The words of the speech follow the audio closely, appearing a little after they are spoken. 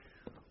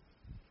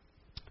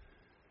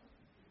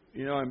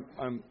You know,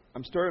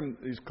 I'm starting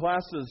these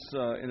classes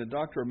in a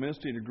Doctor of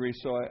Ministry degree,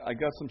 so I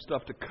got some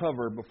stuff to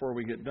cover before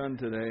we get done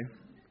today.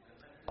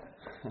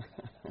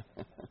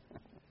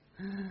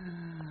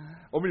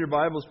 Open your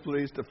Bibles,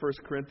 please, to 1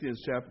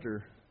 Corinthians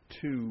chapter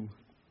 2.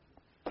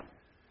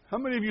 How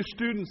many of you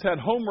students had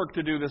homework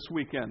to do this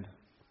weekend?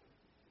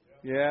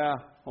 Yeah,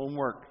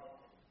 homework.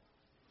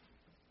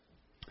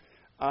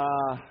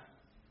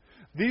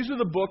 These are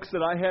the books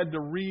that I had to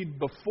read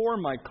before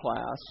my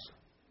class.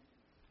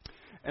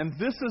 And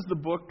this is the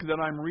book that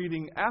I'm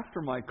reading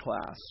after my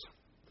class.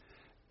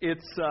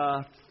 It's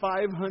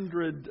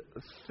 500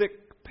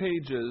 thick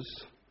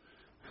pages,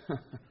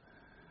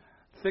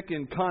 thick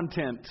in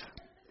content,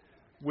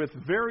 with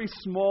very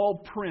small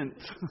print.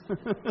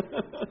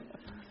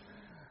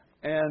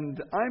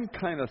 And I'm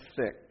kind of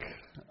thick.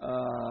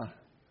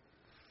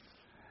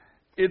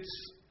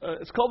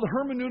 It's called The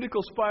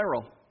Hermeneutical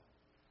Spiral.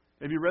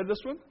 Have you read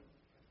this one?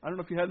 I don't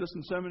know if you had this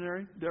in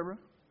seminary, Deborah?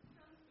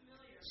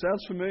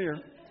 Sounds familiar.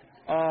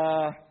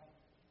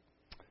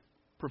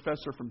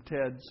 Professor from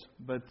TEDS,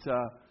 but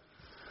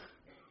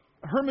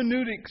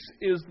hermeneutics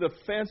is the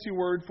fancy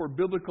word for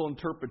biblical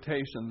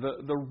interpretation,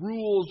 the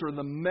rules or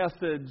the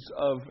methods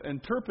of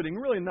interpreting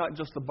really not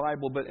just the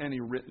Bible but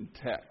any written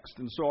text.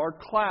 And so our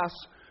class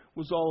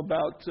was all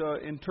about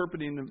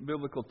interpreting the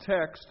biblical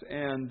text,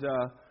 and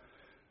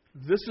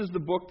this is the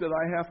book that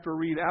I have to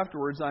read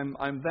afterwards. I'm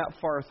that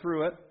far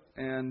through it,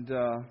 and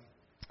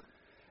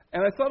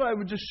I thought I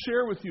would just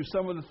share with you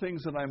some of the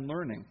things that I'm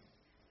learning,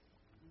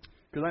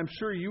 because I'm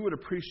sure you would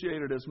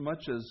appreciate it as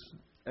much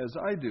as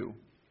I do.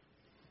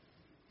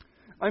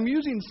 I'm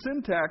using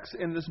syntax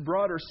in this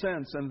broader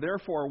sense, and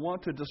therefore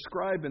want to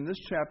describe in this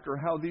chapter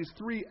how these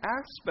three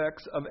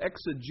aspects of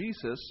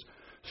exegesis,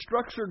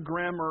 structure,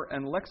 grammar,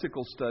 and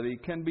lexical study,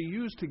 can be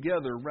used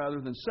together rather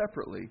than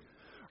separately.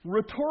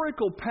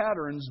 Rhetorical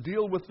patterns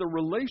deal with the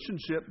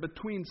relationship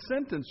between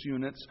sentence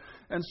units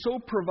and so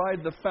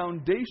provide the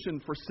foundation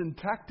for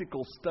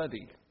syntactical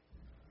study.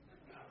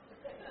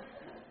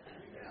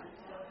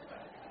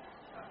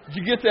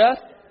 Did you get that?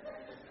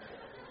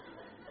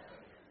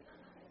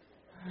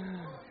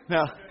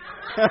 Now,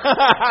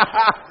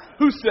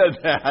 who said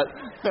that?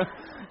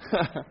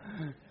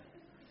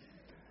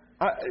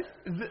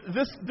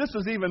 This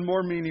is even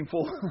more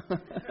meaningful.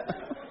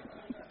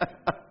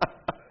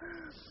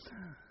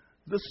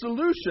 The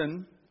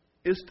solution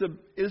is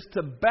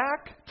to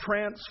back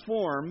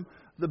transform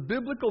the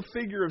biblical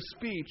figure of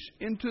speech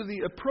into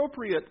the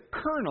appropriate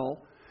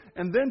kernel,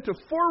 and then to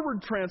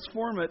forward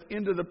transform it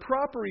into the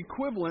proper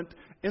equivalent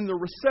in the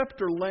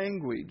receptor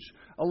language,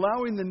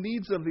 allowing the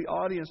needs of the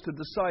audience to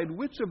decide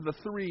which of the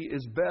three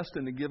is best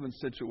in a given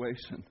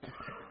situation.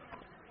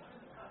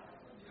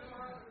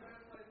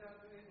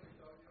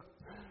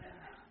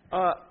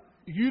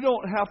 You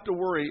don't have to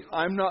worry.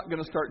 I'm not going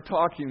to start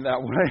talking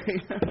that way.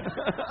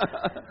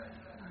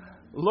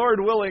 Lord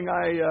willing,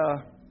 I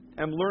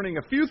am learning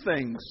a few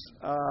things.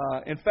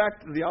 In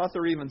fact, the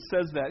author even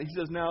says that. He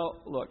says, now,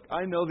 look,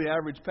 I know the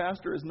average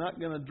pastor is not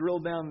going to drill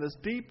down this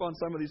deep on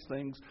some of these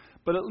things,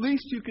 but at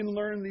least you can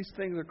learn these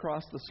things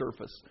across the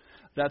surface.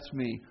 That's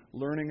me,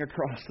 learning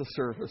across the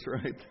surface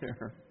right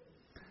there.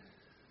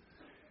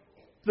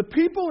 The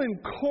people in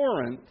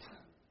Corinth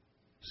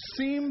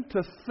seem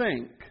to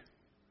think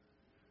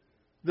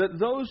that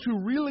those who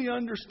really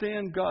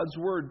understand God's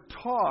Word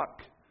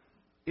talk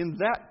in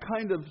that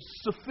kind of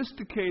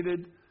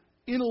sophisticated,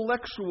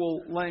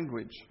 intellectual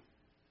language.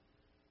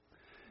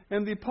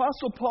 And the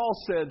Apostle Paul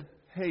said,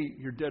 hey,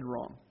 you're dead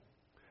wrong.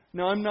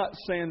 Now, I'm not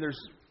saying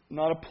there's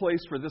not a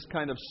place for this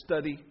kind of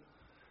study.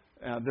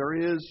 There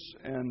is,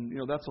 and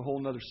that's a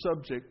whole other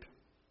subject.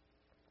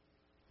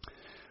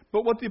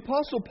 But what the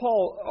Apostle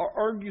Paul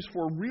argues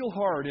for real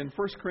hard in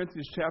 1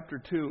 Corinthians chapter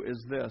 2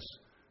 is this.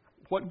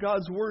 What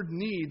God's Word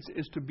needs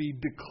is to be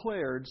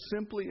declared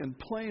simply and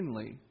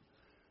plainly.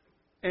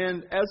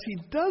 And as he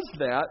does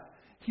that,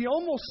 he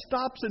almost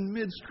stops in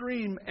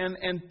midstream and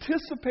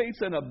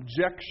anticipates an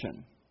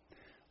objection.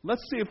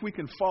 Let's see if we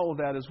can follow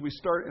that as we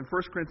start in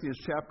 1 Corinthians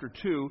chapter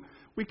 2.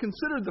 We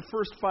considered the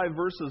first 5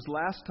 verses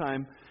last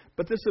time,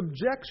 but this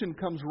objection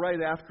comes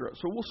right after it.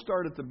 So we'll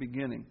start at the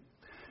beginning.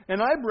 And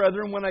I,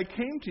 brethren, when I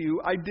came to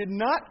you, I did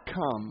not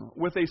come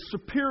with a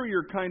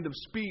superior kind of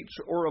speech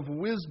or of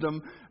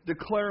wisdom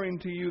declaring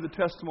to you the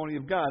testimony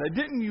of God. I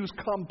didn't use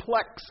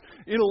complex,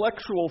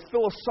 intellectual,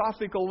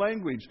 philosophical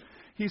language.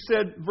 He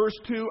said, verse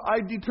 2,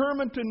 I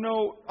determined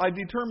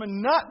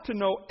not to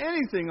know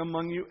anything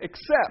among you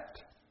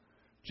except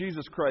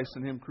Jesus Christ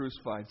and Him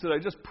crucified. He said, I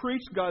just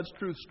preached God's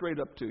truth straight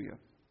up to you.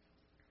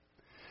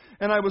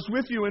 And I was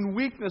with you in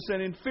weakness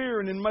and in fear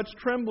and in much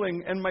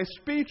trembling, and my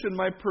speech and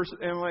my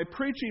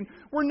preaching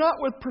were not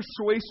with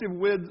persuasive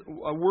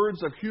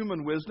words of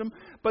human wisdom,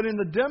 but in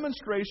the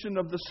demonstration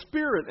of the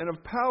Spirit and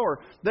of power,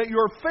 that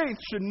your faith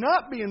should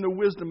not be in the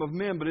wisdom of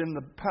men, but in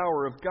the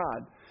power of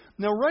God.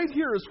 Now, right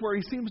here is where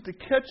he seems to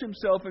catch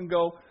himself and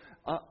go,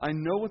 I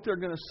know what they're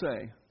going to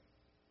say.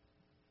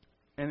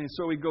 And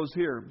so he goes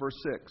here,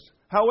 verse 6.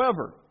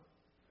 However,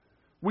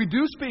 we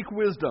do speak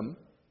wisdom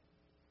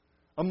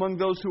among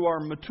those who are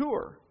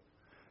mature,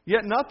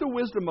 Yet not the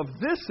wisdom of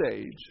this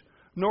age,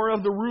 nor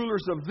of the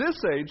rulers of this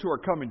age who are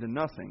coming to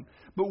nothing.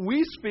 But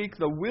we speak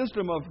the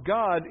wisdom of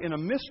God in a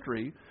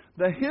mystery,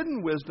 the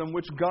hidden wisdom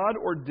which God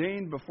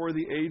ordained before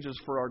the ages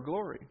for our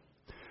glory,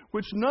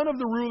 which none of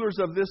the rulers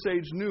of this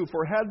age knew,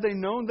 for had they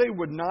known, they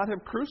would not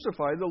have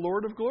crucified the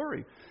Lord of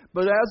glory.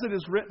 But as it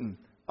is written,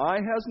 eye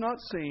has not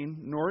seen,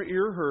 nor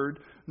ear heard,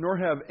 nor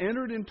have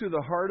entered into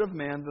the heart of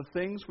man the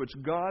things which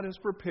God has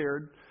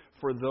prepared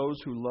for those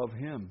who love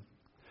Him.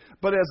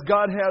 But as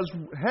God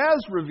has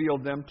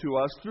revealed them to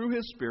us through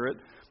His Spirit,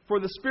 for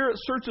the Spirit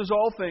searches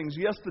all things,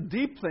 yes, the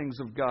deep things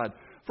of God.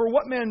 For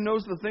what man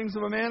knows the things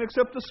of a man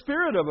except the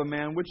Spirit of a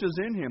man which is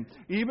in him?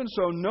 Even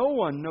so, no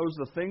one knows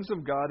the things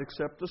of God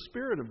except the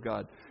Spirit of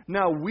God.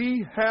 Now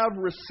we have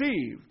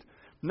received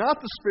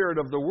not the spirit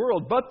of the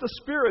world, but the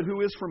Spirit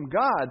who is from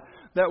God,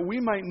 that we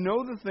might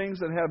know the things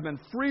that have been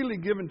freely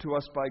given to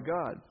us by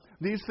God.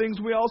 These things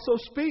we also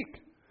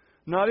speak,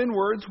 not in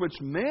words which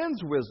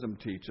man's wisdom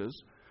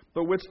teaches,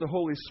 but which the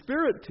Holy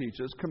Spirit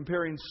teaches,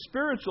 comparing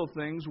spiritual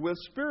things with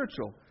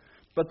spiritual.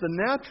 But the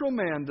natural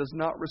man does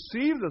not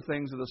receive the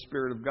things of the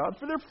Spirit of God,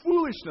 for they're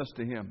foolishness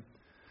to him.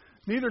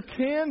 Neither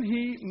can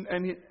he,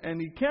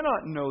 and he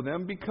cannot know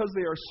them, because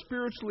they are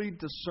spiritually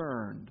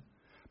discerned.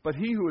 But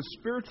he who is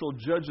spiritual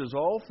judges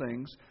all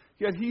things,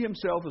 yet he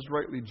himself is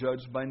rightly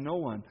judged by no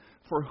one.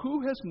 For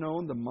who has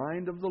known the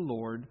mind of the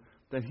Lord,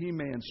 that he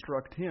may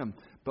instruct him?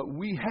 But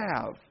we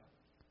have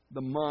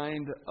the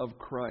mind of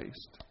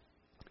Christ.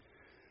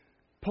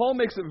 Paul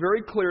makes it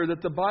very clear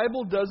that the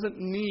Bible doesn't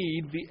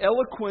need the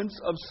eloquence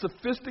of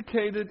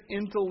sophisticated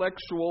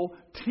intellectual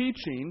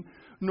teaching,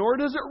 nor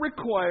does it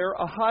require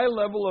a high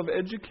level of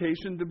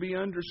education to be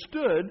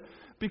understood,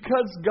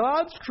 because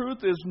God's truth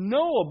is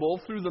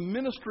knowable through the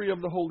ministry of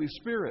the Holy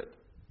Spirit.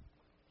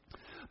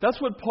 That's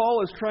what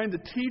Paul is trying to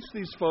teach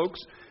these folks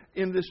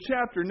in this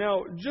chapter.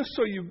 Now, just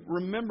so you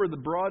remember the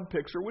broad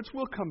picture, which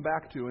we'll come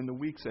back to in the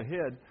weeks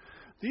ahead,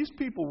 these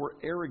people were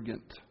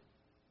arrogant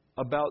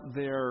about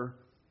their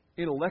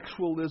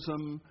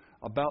intellectualism,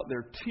 about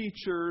their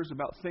teachers,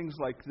 about things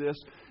like this.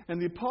 And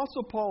the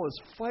Apostle Paul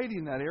is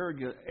fighting that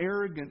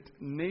arrogant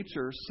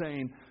nature,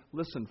 saying,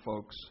 listen,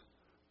 folks,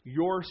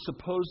 your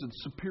supposed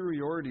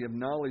superiority of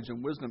knowledge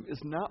and wisdom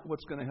is not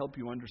what's going to help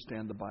you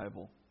understand the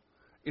Bible.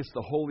 It's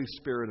the Holy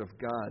Spirit of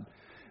God.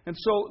 And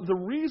so the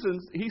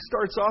reasons, he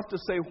starts off to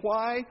say,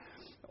 why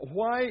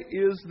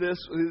is this,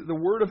 the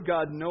Word of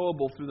God,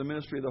 knowable through the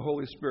ministry of the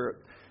Holy Spirit?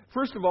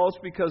 First of all, it's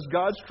because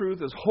God's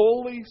truth is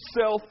wholly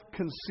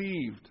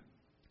self-conceived.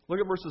 Look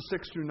at verses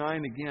 6 through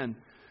 9 again,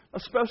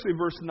 especially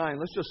verse 9.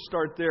 Let's just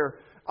start there.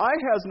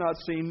 Eye has not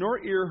seen,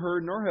 nor ear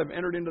heard, nor have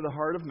entered into the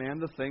heart of man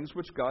the things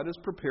which God has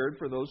prepared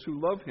for those who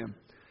love Him.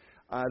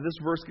 This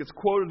verse gets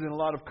quoted in a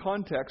lot of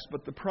context,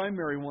 but the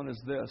primary one is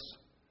this.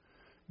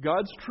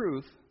 God's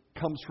truth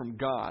comes from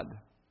God.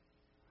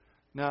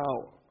 Now,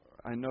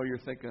 I know you're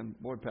thinking,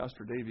 boy,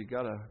 Pastor Dave, you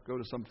got to go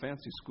to some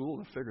fancy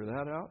school to figure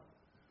that out.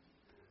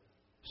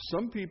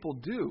 Some people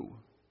do.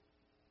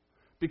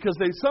 Because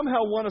they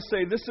somehow want to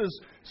say this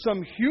is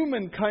some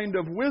human kind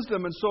of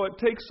wisdom, and so it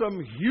takes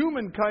some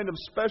human kind of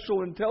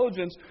special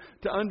intelligence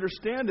to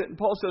understand it. And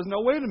Paul says,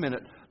 no, wait a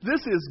minute.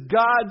 This is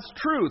God's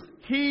truth.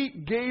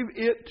 He gave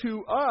it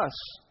to us.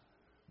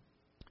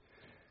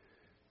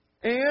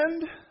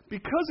 And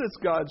because it's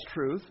God's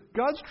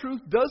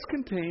truth does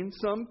contain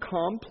some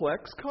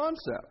complex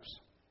concepts.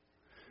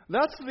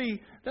 That's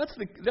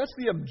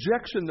the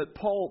objection that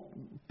Paul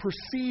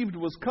perceived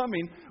was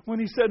coming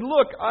when he said,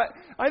 look,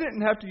 I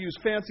didn't have to use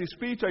fancy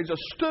speech. I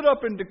just stood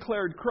up and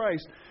declared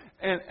Christ.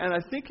 And I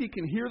think he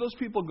can hear those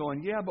people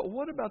going, yeah, but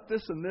what about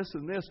this and this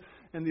and this?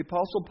 And the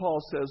Apostle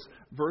Paul says,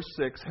 verse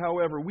 6,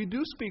 however, we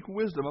do speak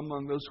wisdom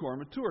among those who are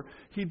mature.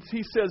 He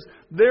says,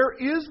 there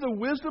is the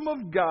wisdom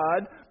of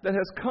God that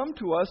has come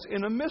to us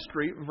in a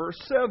mystery, verse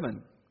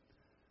 7.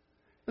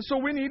 And so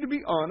we need to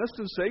be honest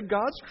and say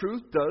God's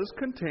truth does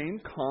contain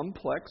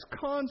complex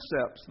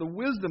concepts, the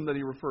wisdom that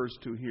he refers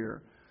to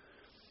here.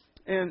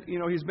 And,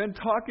 he's been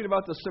talking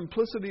about the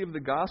simplicity of the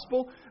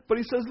gospel, but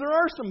he says there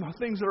are some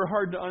things that are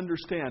hard to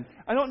understand.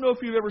 I don't know if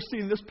you've ever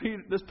seen this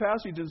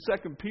passage in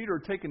 2 Peter,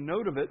 taken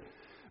note of it.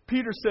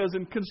 Peter says,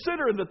 and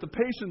consider that the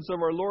patience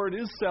of our Lord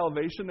is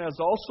salvation, as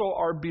also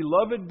our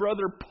beloved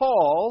brother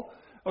Paul,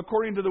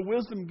 according to the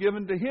wisdom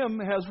given to him,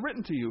 has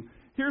written to you.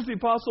 Here's the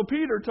Apostle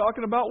Peter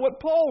talking about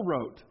what Paul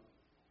wrote.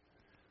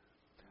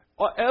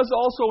 As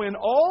also in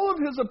all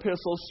of his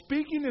epistles,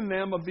 speaking in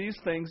them of these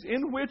things,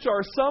 in which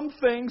are some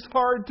things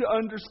hard to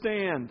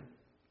understand.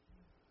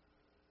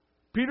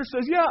 Peter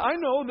says, yeah, I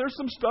know there's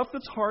some stuff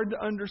that's hard to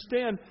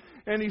understand.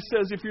 And he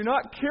says, if you're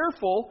not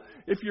careful,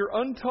 if you're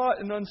untaught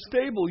and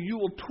unstable, you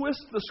will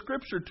twist the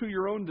Scripture to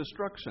your own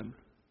destruction.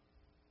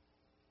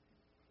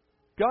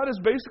 God is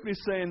basically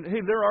saying,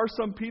 hey, there are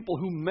some people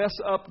who mess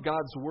up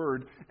God's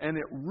Word, and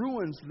it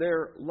ruins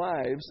their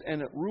lives,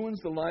 and it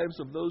ruins the lives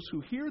of those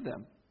who hear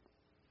them.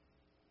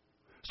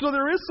 So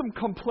there is some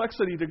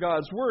complexity to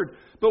God's Word.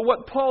 But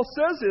what Paul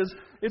says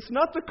It's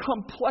not the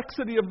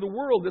complexity of the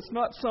world. It's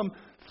not some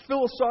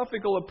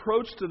philosophical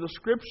approach to the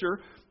Scripture.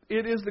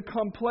 It is the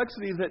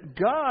complexity that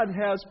God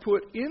has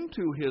put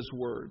into His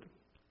Word.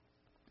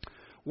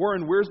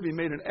 Warren Wiersbe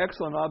made an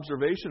excellent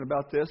observation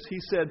about this. He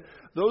said,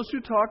 those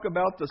who talk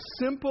about the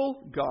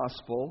simple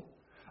gospel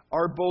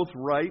are both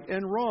right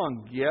and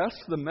wrong. Yes,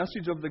 the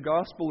message of the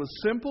gospel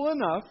is simple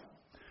enough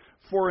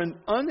for an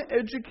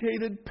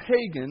uneducated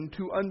pagan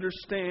to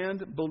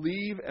understand,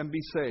 believe, and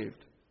be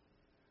saved.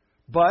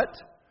 But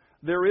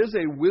there is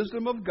a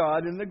wisdom of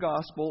God in the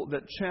gospel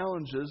that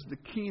challenges the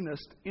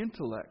keenest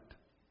intellect.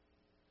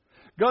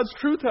 God's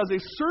truth has a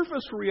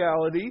surface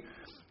reality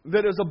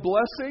that is a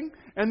blessing,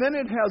 and then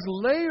it has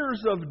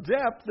layers of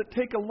depth that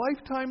take a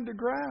lifetime to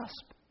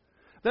grasp.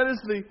 That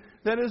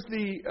is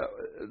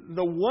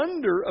the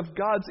wonder of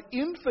God's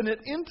infinite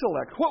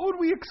intellect. What would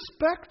we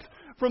expect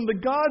from the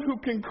God who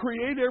can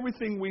create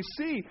everything we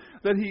see?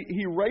 That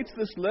He writes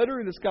this letter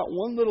and it's got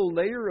one little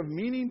layer of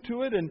meaning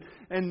to it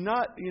and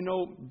not,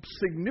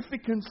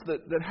 significance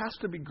that has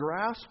to be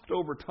grasped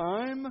over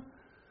time.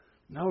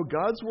 No,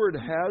 God's Word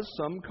has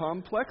some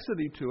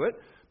complexity to it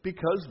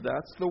because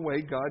that's the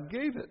way God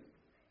gave it.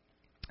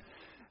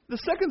 The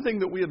second thing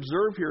that we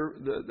observe here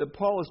that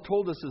Paul has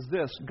told us is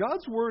this: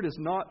 God's Word is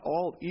not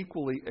all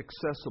equally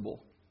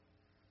accessible.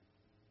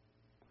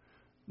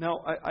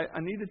 Now,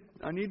 I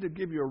need to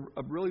give you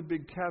a really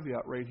big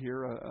caveat right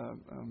here,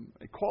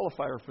 a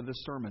qualifier for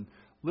this sermon.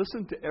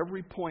 Listen to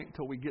every point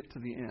till we get to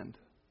the end.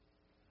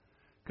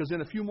 Because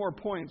in a few more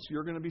points,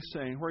 you're going to be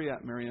saying, where are you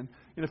at, Marion?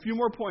 In a few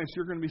more points,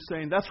 you're going to be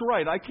saying, that's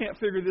right, I can't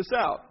figure this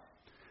out.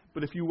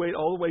 But if you wait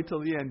all the way till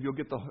the end, you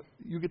get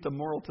the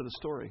moral to the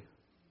story.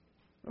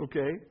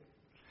 Okay?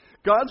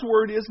 God's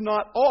Word is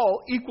not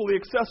all equally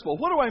accessible.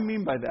 What do I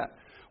mean by that?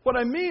 What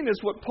I mean is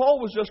what Paul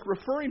was just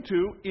referring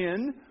to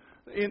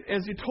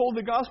as he told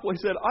the gospel. He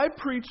said, I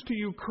preach to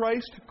you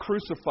Christ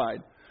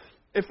crucified.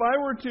 If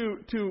I were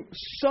to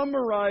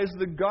summarize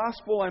the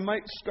gospel, I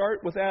might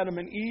start with Adam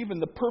and Eve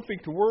and the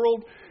perfect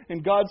world.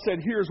 And God said,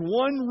 here's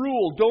one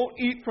rule: don't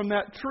eat from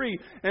that tree.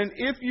 And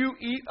if you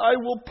eat, I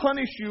will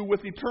punish you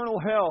with eternal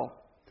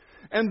hell.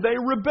 And they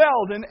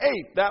rebelled and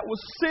ate. That was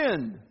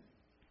sin.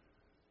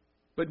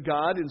 But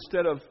God,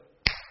 instead of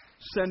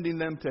sending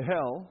them to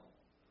hell,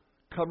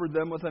 covered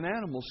them with an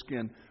animal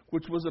skin,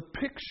 which was a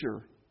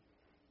picture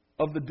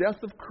of the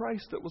death of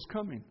Christ that was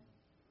coming.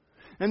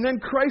 And then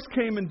Christ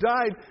came and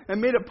died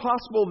and made it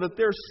possible that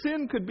their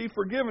sin could be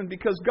forgiven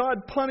because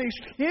God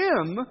punished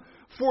Him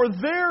for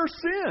their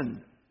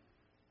sin.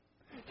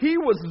 He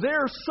was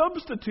their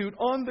substitute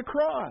on the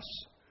cross,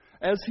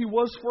 as He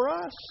was for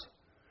us.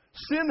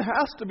 Sin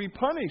has to be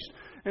punished.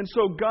 And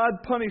so God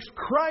punished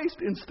Christ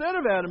instead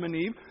of Adam and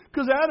Eve,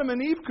 because Adam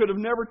and Eve could have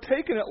never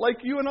taken it like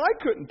you and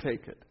I couldn't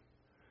take it.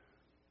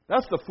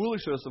 That's the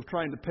foolishness of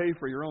trying to pay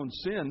for your own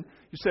sin.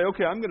 You say,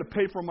 okay, I'm going to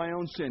pay for my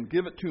own sin.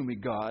 Give it to me,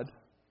 God.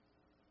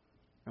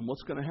 And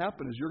what's going to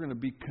happen is you're going to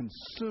be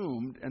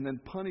consumed and then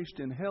punished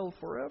in hell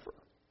forever.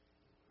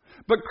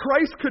 But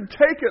Christ could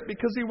take it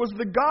because He was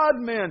the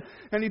God-man.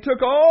 And He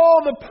took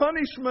all the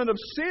punishment of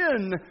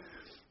sin.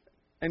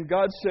 And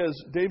God says,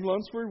 Dave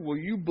Lunsford, will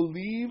you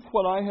believe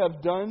what I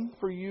have done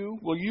for you?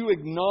 Will you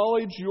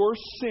acknowledge your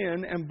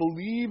sin and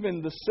believe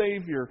in the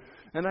Savior?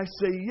 And I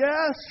say,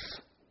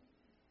 yes.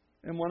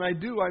 And when I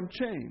do, I'm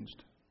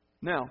changed.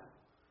 Now,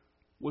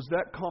 was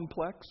that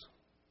complex?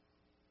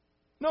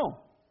 No.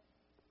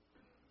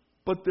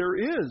 But there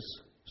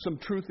is some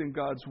truth in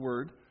God's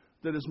Word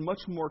that is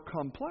much more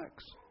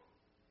complex.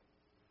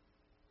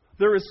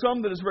 There is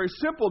some that is very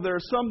simple. There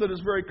is some that is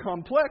very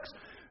complex.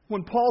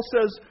 When Paul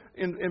says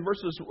in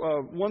verses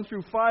 1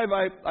 through 5,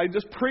 I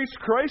just preached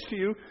Christ to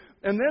you.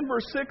 And then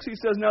verse 6, he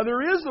says, now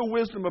there is the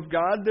wisdom of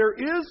God. There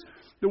is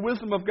the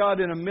wisdom of God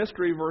in a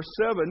mystery. Verse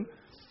 7,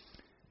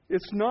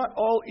 it's not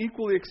all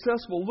equally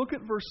accessible. Look at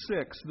verse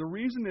 6. The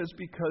reason is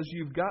because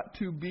you've got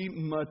to be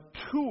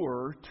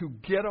mature to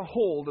get a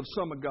hold of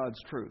some of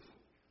God's truth.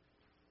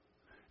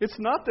 It's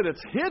not that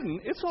it's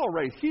hidden. It's all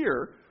right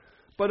here.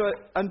 But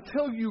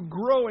until you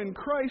grow in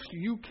Christ,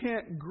 you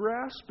can't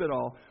grasp it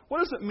all. What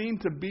does it mean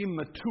to be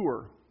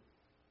mature?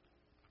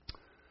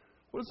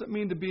 What does it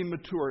mean to be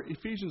mature?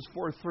 Ephesians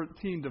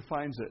 4:13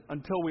 defines it.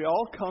 Until we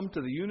all come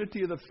to the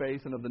unity of the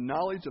faith and of the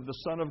knowledge of the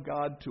Son of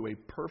God, to a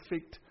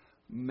perfect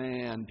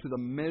man, to the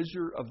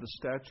measure of the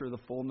stature of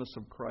the fullness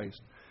of Christ.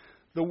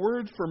 The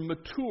word for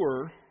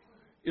mature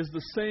is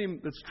the same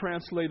that's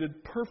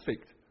translated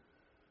perfect.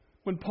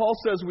 When Paul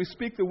says we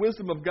speak the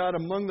wisdom of God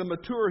among the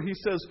mature, he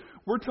says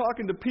we're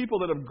talking to people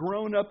that have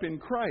grown up in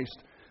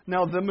Christ.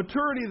 Now, the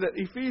maturity that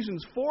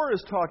Ephesians 4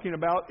 is talking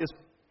about is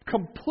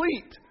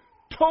complete,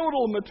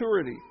 total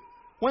maturity.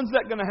 When's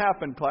that going to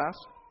happen, class?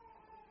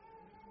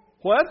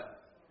 What?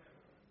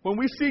 When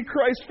we see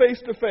Christ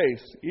face to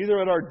face,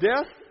 either at our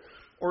death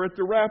or at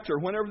the rapture.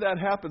 Whenever that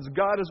happens,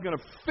 God is going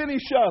to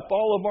finish up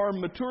all of our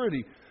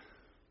maturity.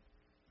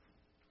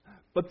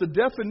 But the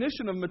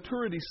definition of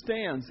maturity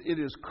stands. It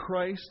is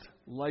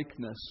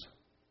Christ-likeness.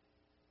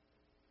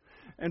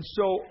 And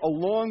so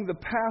along the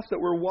path that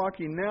we're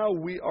walking now,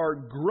 we are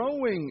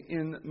growing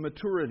in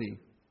maturity.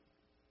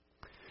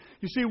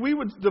 You see, we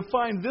would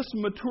define this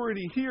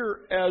maturity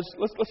here as,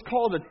 let's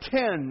call it a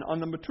 10 on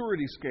the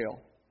maturity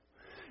scale.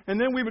 And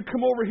then we would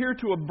come over here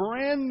to a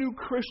brand new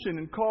Christian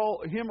and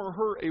call him or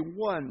her a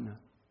 1.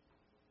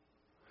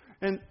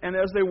 And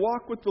as they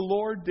walk with the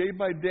Lord day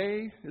by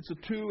day, it's a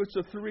 2, it's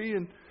a 3,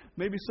 and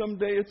maybe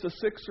someday it's a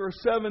 6 or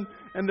a 7,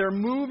 and they're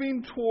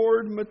moving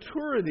toward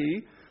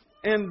maturity,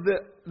 and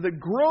the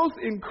growth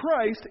in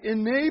Christ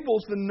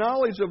enables the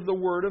knowledge of the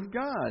Word of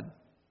God.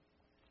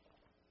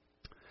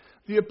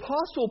 The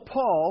Apostle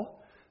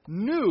Paul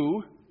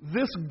knew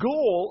this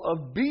goal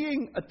of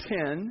being a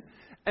 10,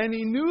 and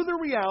he knew the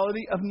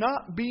reality of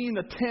not being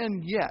a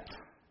 10 yet.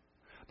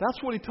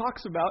 That's what he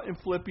talks about in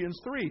Philippians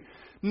 3.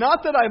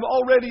 Not that I've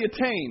already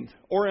attained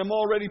or am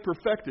already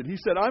perfected. He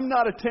said, I'm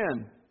not a 10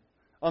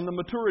 on the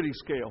maturity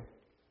scale.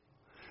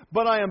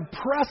 But I am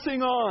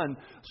pressing on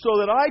so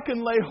that I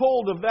can lay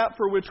hold of that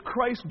for which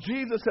Christ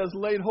Jesus has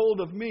laid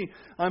hold of me.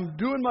 I'm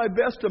doing my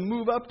best to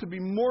move up to be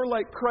more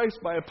like Christ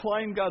by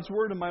applying God's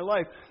Word in my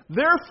life.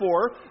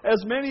 Therefore,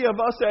 as many of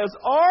us as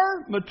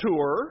are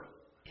mature,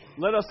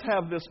 let us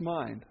have this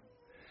mind.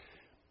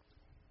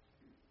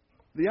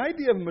 The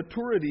idea of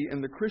maturity in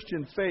the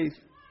Christian faith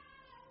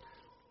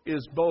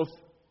is both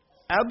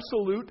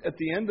absolute at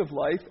the end of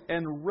life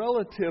and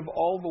relative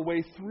all the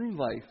way through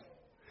life.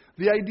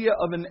 The idea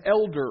of an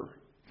elder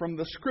from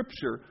the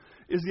Scripture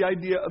is the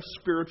idea of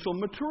spiritual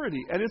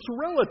maturity, and it's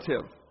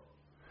relative.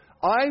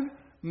 I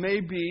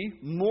may be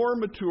more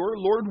mature,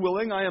 Lord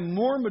willing, I am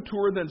more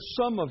mature than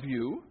some of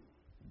you,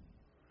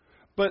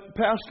 but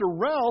Pastor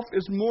Ralph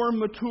is more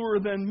mature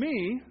than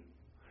me.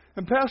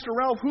 And Pastor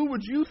Ralph, who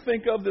would you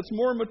think of that's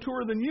more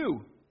mature than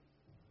you?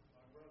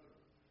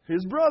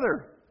 His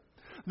brother.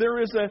 There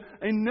is a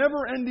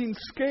never-ending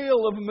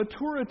scale of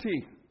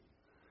maturity.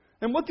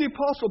 And what the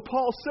Apostle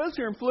Paul says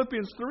here in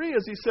Philippians 3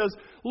 is he says,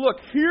 look,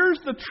 here's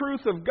the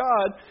truth of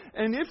God,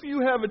 and if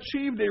you have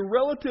achieved a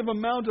relative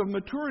amount of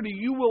maturity,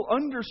 you will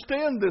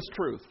understand this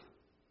truth.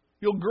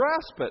 You'll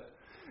grasp it.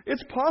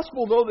 It's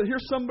possible, though, that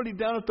here's somebody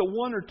down at the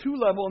 1 or 2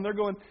 level, and they're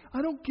going,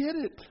 I don't get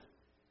it.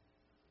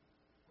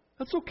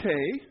 That's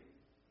okay.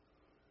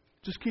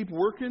 Just keep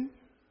working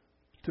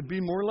to be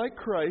more like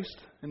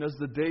Christ, and as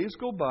the days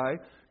go by,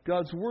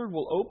 God's Word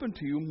will open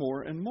to you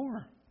more and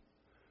more.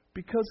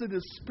 Because it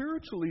is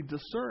spiritually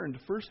discerned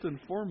first and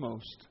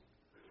foremost.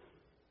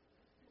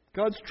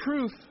 God's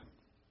truth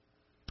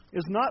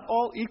is not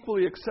all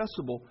equally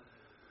accessible.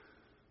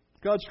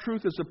 God's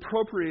truth is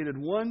appropriated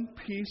one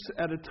piece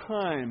at a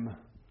time.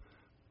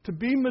 To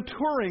be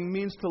maturing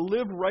means to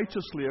live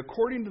righteously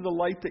according to the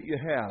light that you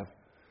have.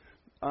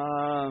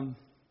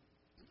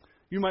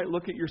 You might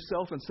look at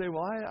yourself and say,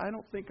 well, I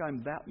don't think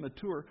I'm that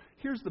mature.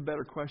 Here's the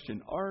better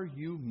question. Are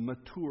you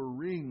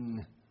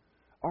maturing?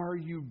 Are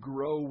you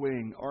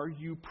growing? Are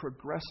you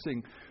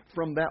progressing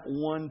from that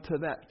 1 to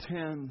that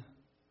 10?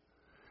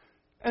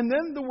 And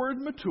then the word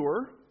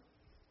mature,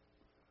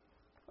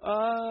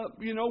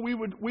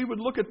 we would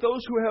look at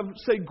those who have,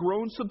 say,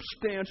 grown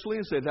substantially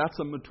and say, that's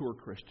a mature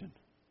Christian.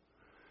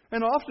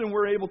 And often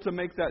we're able to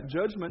make that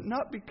judgment,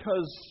 not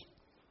because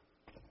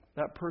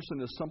that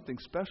person is something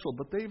special,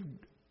 but they've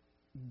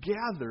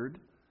gathered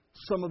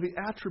some of the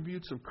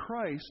attributes of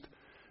Christ.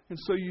 And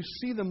so you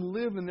see them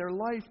live in their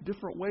life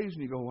different ways,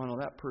 and you go, well,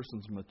 that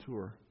person's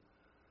mature.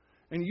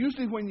 And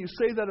usually when you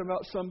say that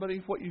about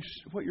somebody,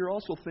 what you're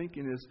also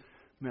thinking is,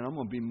 man, I'm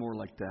going to be more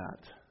like that.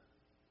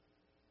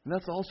 And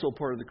that's also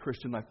part of the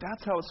Christian life.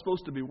 That's how it's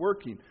supposed to be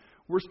working.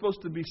 We're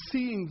supposed to be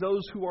seeing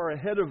those who are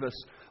ahead of us.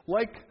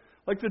 Like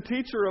the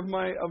teacher of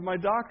my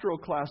doctoral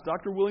class,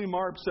 Dr. William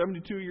Arp,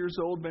 72 years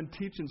old, been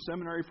teaching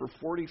seminary for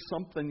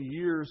 40-something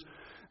years.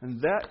 And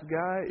that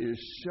guy is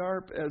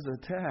sharp as a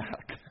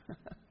tack.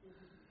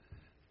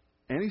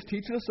 And he's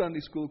teaching a Sunday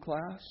school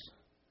class.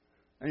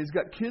 And he's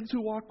got kids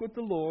who walk with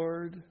the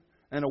Lord.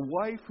 And a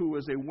wife who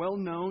is a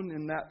well-known,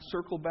 in that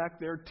circle back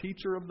there,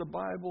 teacher of the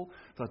Bible.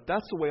 Thought,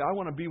 that's the way I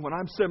want to be when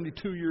I'm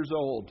 72 years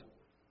old.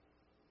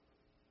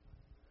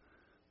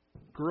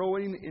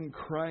 Growing in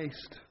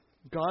Christ.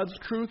 God's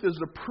truth is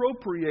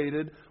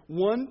appropriated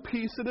one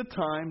piece at a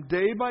time,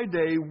 day by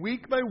day,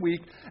 week by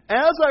week,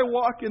 as I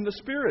walk in the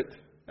Spirit,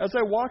 as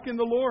I walk in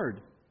the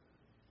Lord.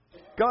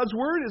 God's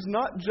Word is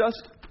not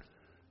just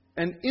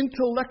an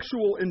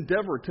intellectual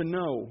endeavor to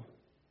know.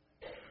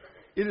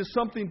 It is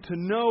something to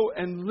know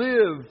and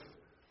live.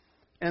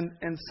 And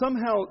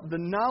somehow the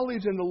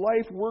knowledge and the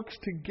life works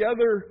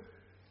together,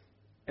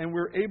 and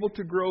we're able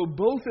to grow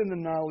both in the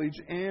knowledge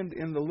and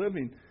in the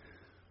living.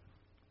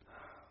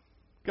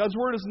 God's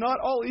Word is not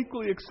all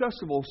equally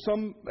accessible.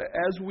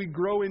 As we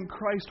grow in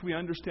Christ, we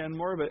understand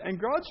more of it. And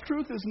God's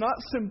truth is not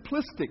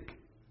simplistic.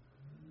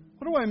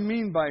 What do I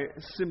mean by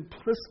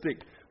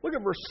simplistic? Look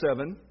at verse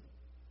 7,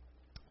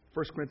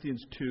 1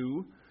 Corinthians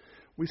 2.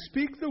 We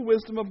speak the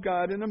wisdom of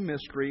God in a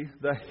mystery,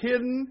 the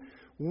hidden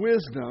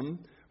wisdom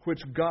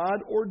which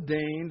God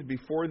ordained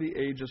before the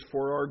ages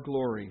for our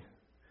glory.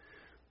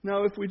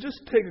 Now, if we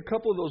just take a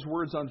couple of those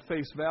words on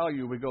face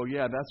value, we go,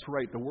 yeah, that's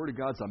right. The Word of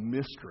God's a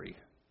mystery.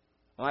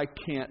 I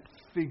can't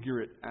figure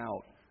it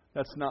out.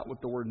 That's not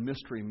what the word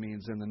mystery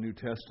means in the New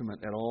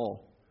Testament at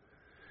all.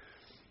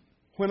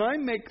 When I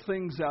make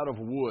things out of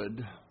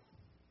wood,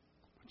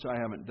 which I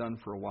haven't done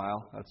for a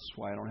while, that's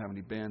why I don't have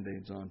any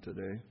Band-Aids on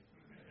today,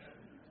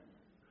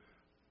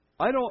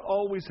 I don't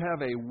always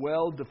have a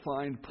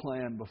well-defined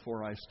plan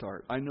before I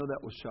start. I know that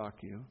will shock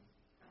you.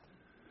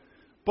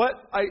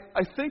 But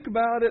I think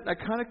about it, and I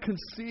kind of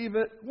conceive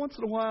it. Once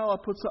in a while, I'll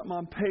put something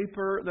on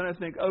paper. Then I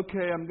think,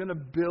 okay, I'm going to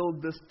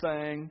build this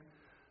thing.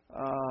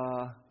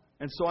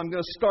 And so I'm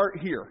going to start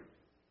here.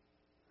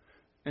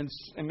 And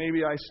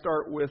maybe I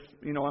start with,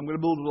 I'm going to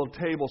build a little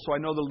table so I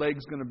know the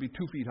leg's going to be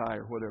 2 feet high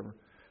or whatever.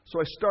 So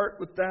I start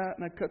with that,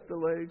 and I cut the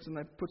legs, and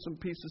I put some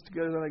pieces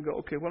together, and I go,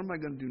 okay, what am I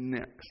going to do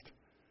next?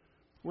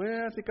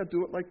 Well, I think I'll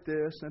do it like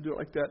this, and I'll do it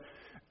like that.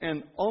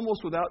 And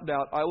almost without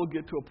doubt, I will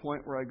get to a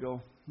point where I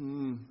go,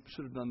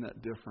 should have done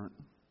that different.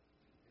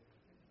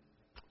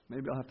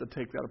 Maybe I'll have to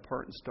take that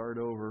apart and start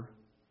over.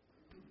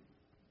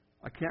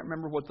 I can't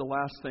remember what the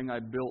last thing I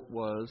built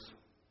was,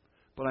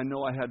 but I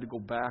know I had to go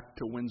back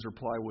to Windsor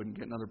Plywood and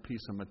get another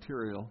piece of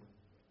material.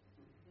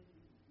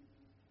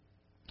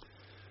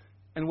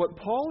 And what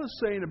Paul is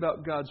saying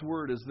about God's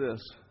Word is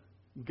this: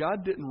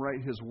 God didn't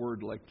write His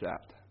Word like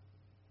that.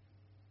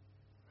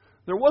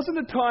 There wasn't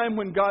a time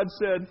when God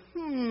said,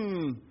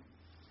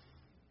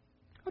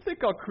 I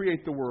think I'll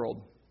create the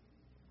world.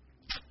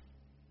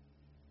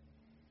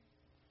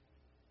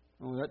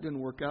 Oh, that didn't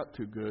work out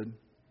too good.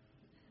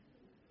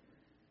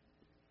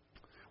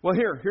 Well,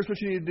 here's what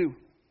you need to do.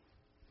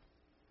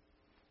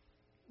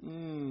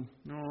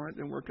 No, that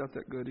didn't work out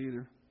that good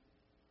either.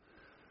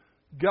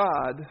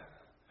 God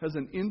has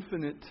an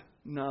infinite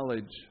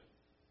knowledge.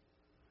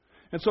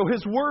 And so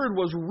His Word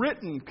was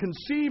written,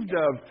 conceived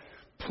of,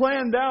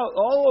 planned out,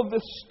 all of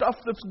this stuff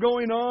that's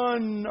going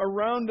on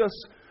around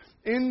us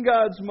in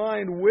God's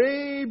mind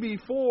way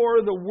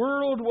before the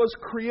world was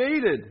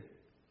created.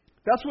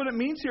 That's what it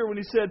means here when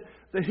He said,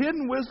 the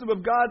hidden wisdom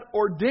of God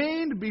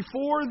ordained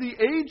before the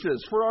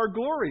ages for our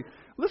glory.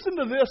 Listen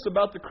to this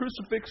about the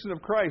crucifixion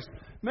of Christ.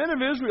 Men of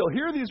Israel,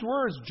 hear these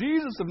words.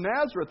 Jesus of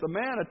Nazareth, a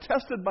man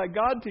attested by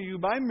God to you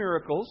by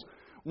miracles,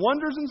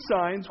 wonders and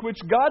signs, which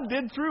God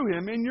did through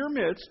Him in your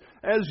midst,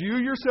 as you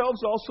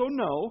yourselves also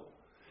know,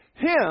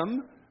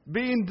 Him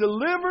being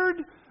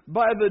delivered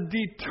by the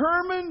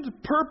determined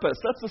purpose.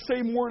 That's the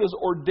same word as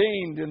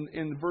ordained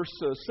in verse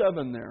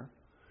 7 there.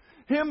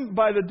 Him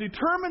by the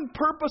determined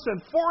purpose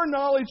and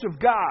foreknowledge of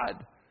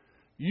God,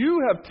 you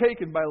have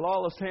taken by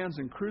lawless hands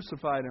and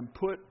crucified and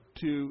put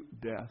to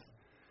death.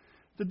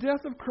 The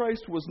death of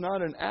Christ was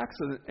not an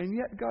accident, and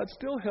yet God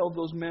still held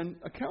those men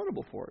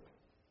accountable for it.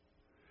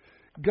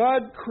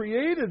 God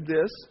created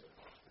this.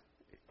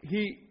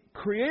 He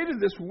created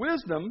this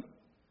wisdom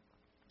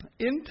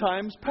in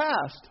times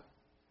past.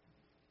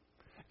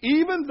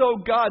 Even though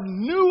God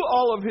knew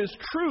all of His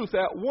truth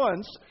at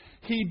once,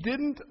 He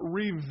didn't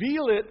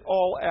reveal it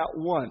all at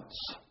once.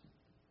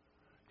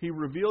 He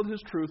revealed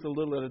His truth a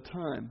little at a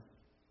time.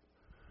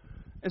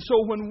 And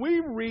so when we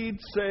read,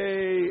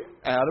 say,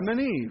 Adam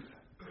and Eve,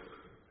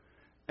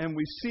 and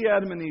we see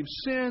Adam and Eve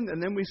sin,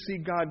 and then we see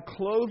God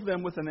clothe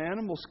them with an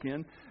animal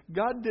skin,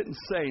 God didn't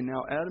say,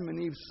 now Adam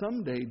and Eve,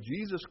 someday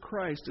Jesus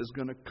Christ is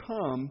going to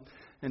come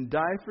and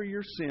die for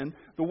your sin.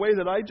 The way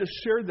that I just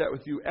shared that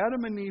with you,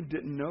 Adam and Eve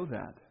didn't know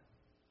that.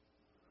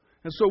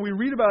 And so we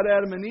read about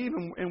Adam and Eve,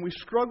 and we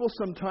struggle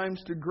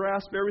sometimes to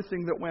grasp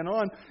everything that went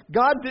on.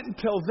 God didn't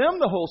tell them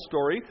the whole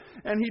story,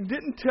 and He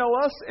didn't tell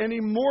us any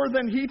more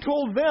than He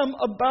told them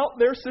about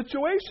their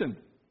situation.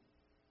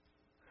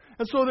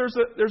 And so there's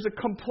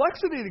a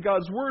complexity to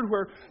God's Word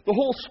where the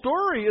whole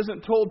story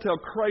isn't told till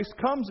Christ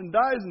comes and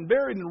dies and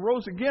buried and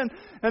rose again.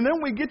 And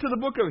then we get to the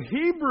book of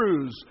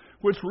Hebrews,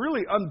 which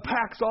really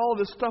unpacks all of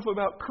this stuff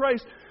about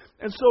Christ.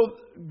 And so,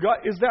 God,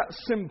 is that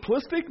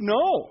simplistic?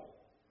 No.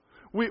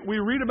 We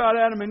read about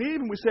Adam and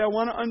Eve and we say, I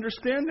want to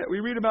understand it. We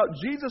read about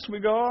Jesus and we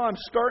go, oh, I'm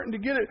starting to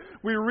get it.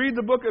 We read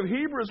the book of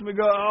Hebrews and we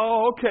go,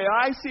 oh, okay,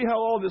 I see how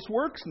all this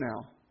works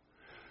now.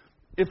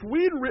 If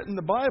we'd written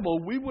the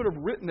Bible, we would have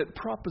written it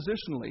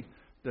propositionally.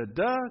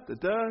 Da-da,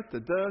 da-da,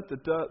 da-da,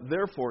 da-da,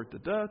 therefore,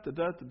 da-da,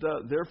 da-da,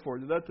 da-da, therefore,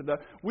 da-da, da-da.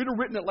 We'd have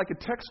written it like a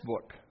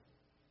textbook.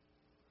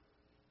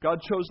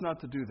 God chose not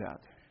to do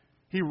that.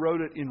 He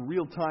wrote it in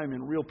real time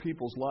in real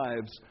people's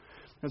lives.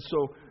 And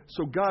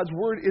so God's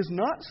Word is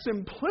not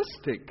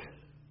simplistic.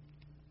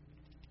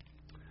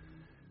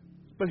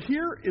 But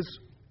here is,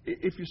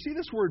 if you see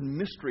this word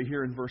mystery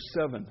here in verse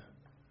 7,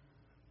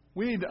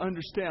 we need to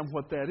understand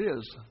what that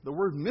is. The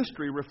word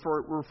mystery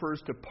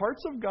refers to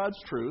parts of God's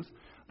truth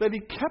that He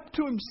kept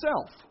to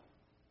Himself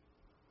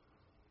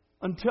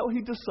until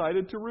He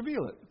decided to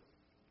reveal it.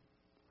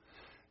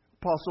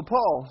 Apostle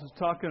Paul is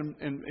talking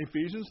in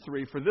Ephesians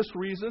 3, for this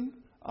reason,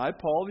 I,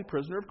 Paul, the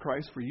prisoner of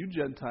Christ, for you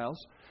Gentiles,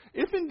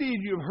 if indeed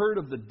you have heard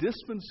of the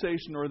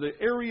dispensation or the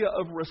area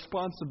of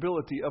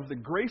responsibility of the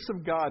grace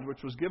of God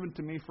which was given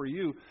to me for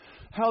you,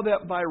 how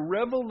that by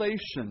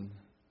revelation,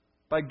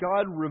 by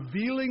God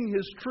revealing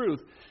His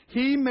truth,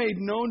 He made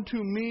known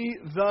to me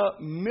the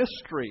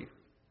mystery,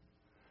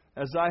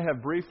 as I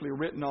have briefly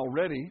written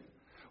already,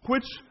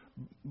 which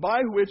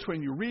by which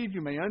when you read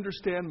you may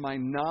understand my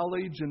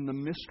knowledge in the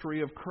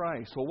mystery of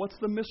Christ. Well, what's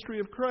the mystery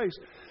of Christ?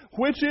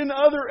 Which in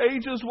other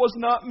ages was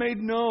not made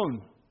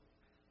known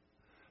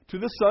to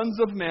the sons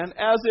of men,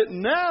 as it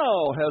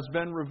now has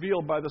been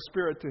revealed by the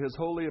Spirit to His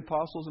holy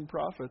apostles and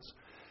prophets.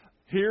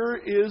 Here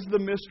is the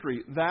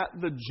mystery, that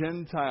the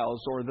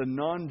Gentiles or the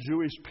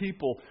non-Jewish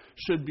people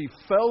should be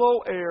fellow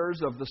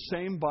heirs of the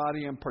same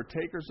body and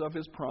partakers of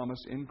His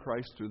promise in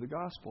Christ through the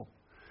gospel.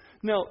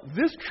 Now,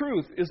 this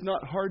truth is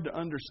not hard to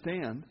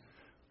understand,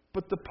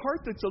 but the part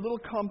that's a little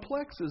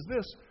complex is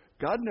this.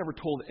 God never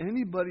told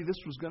anybody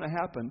this was going to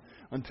happen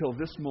until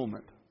this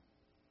moment.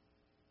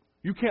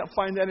 You can't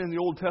find that in the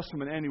Old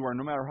Testament anywhere,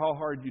 no matter how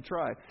hard you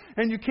try.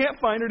 And you can't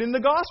find it in the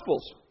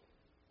Gospels.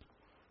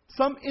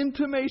 Some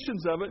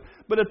intimations of it.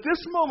 But at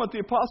this moment, the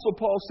Apostle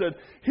Paul said,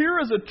 here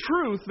is a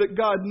truth that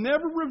God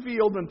never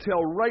revealed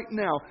until right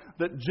now,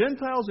 that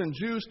Gentiles and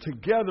Jews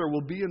together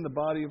will be in the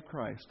body of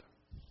Christ.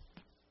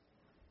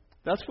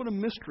 That's what a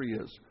mystery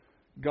is.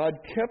 God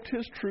kept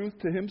His truth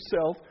to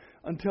Himself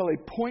until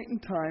a point in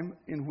time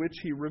in which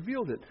He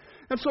revealed it.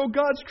 And so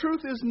God's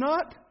truth is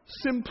not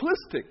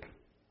simplistic.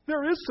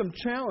 There is some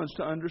challenge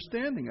to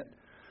understanding it.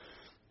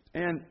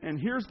 And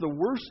here's the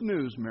worst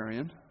news,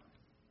 Marion.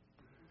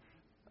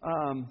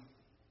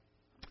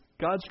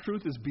 God's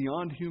truth is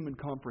beyond human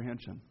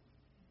comprehension.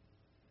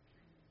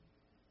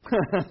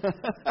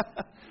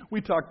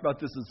 We talked about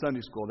this in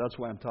Sunday school. That's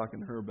why I'm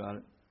talking to her about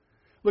it.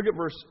 Look at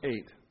verse 8.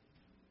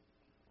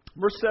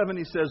 Verse 7,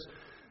 he says,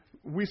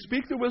 we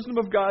speak the wisdom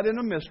of God in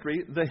a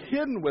mystery, the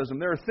hidden wisdom.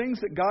 There are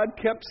things that God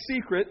kept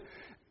secret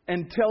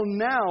until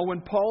now when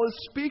Paul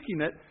is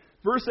speaking it.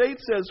 Verse 8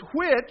 says,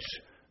 which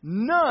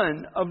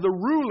none of the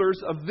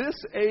rulers of this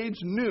age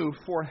knew,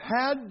 for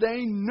had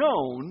they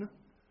known,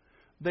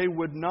 they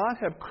would not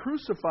have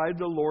crucified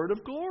the Lord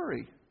of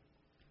glory.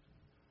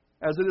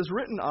 As it is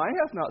written, eye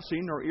hath not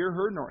seen, nor ear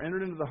heard, nor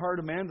entered into the heart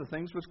of man the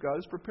things which God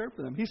has prepared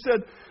for them. He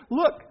said,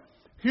 look,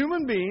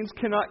 human beings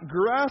cannot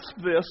grasp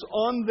this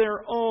on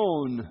their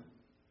own.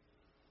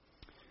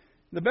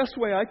 The best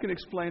way I can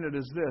explain it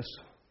is this.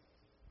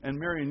 And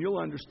Marion, you'll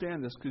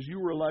understand this because you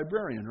were a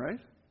librarian, right?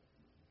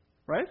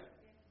 Right?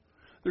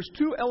 There's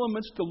two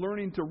elements to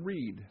learning to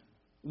read.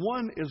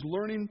 One is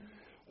learning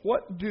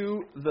what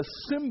do the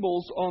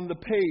symbols on the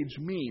page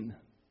mean.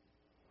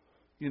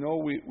 You know,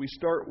 we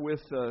start with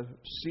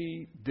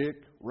see, Dick,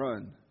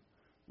 run.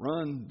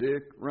 Run,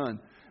 Dick, run.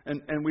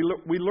 And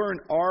we learn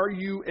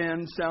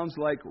R-U-N sounds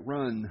like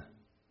run.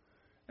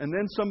 And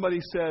then somebody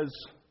says,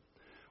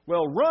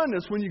 well, run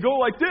is when you go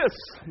like this.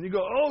 And you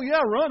go, oh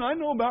yeah, run, I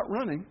know about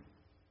running.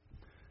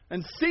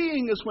 And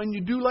seeing is when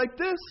you do like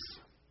this.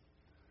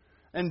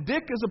 And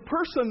Dick is a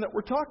person that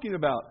we're talking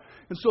about.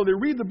 And so they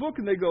read the book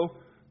and they go,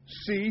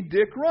 see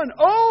Dick run.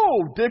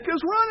 Oh, Dick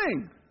is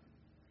running.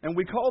 And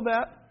we call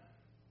that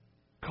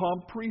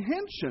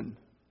comprehension.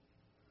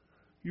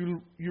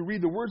 You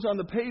read the words on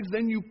the page,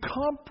 then you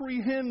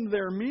comprehend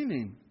their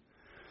meaning.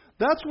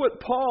 That's what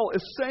Paul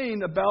is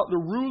saying about the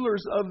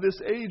rulers of this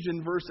age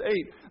in verse 8.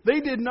 They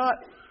did not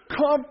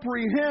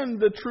comprehend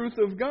the truth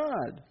of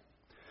God.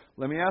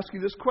 Let me ask you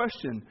this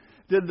question.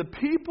 Did the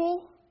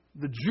people,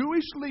 the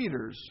Jewish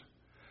leaders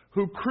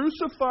who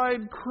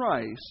crucified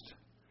Christ,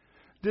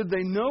 did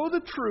they know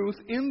the truth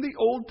in the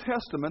Old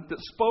Testament that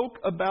spoke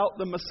about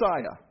the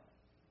Messiah?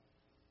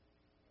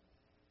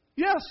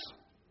 Yes.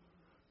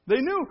 They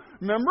knew.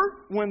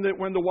 Remember when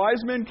the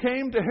wise men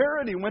came to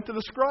Herod, he went to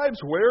the scribes,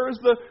 where is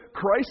the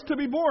Christ to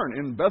be born?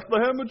 In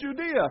Bethlehem of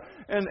Judea.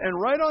 And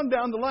right on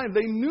down the line,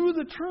 they knew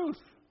the truth.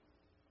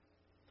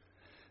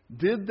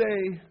 Did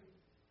they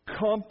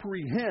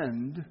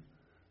comprehend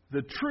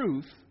the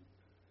truth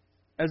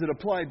as it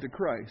applied to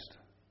Christ?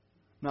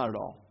 Not at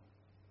all.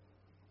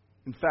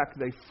 In fact,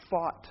 they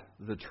fought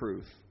the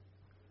truth.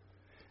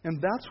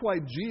 And that's why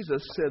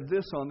Jesus said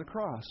this on the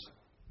cross.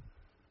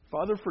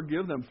 Father,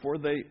 forgive them, for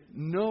they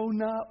know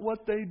not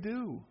what they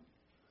do.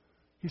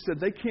 He said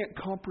they can't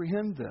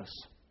comprehend this.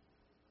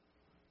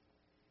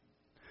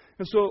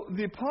 And so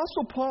the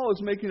Apostle Paul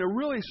is making a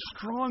really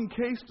strong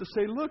case to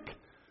say, look,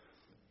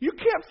 you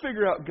can't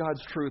figure out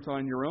God's truth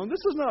on your own.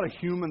 This is not a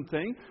human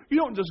thing. You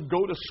don't just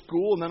go to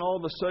school and then all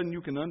of a sudden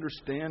you can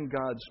understand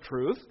God's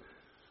truth.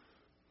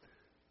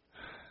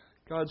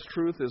 God's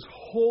truth is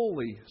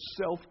wholly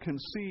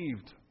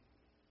self-conceived.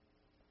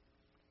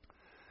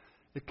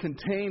 It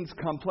contains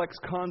complex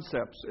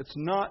concepts. It's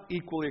not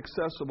equally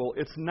accessible.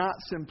 It's not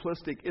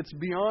simplistic. It's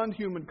beyond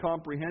human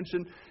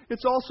comprehension.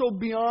 It's also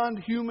beyond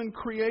human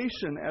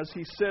creation, as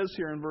he says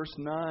here in verse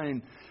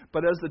 9.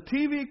 But as the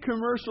TV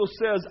commercial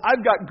says,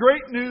 I've got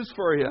great news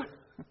for you.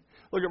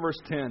 Look at verse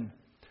 10.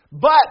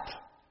 But,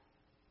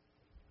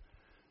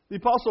 the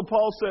Apostle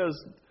Paul says,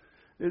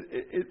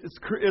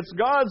 it's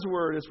God's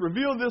word. It's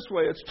revealed this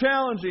way. It's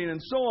challenging and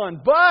so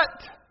on.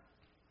 But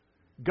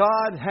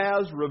God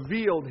has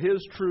revealed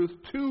His truth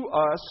to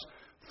us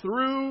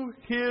through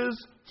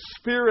His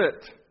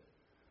Spirit.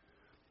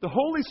 The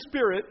Holy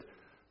Spirit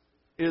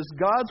is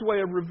God's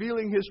way of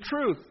revealing His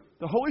truth.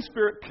 The Holy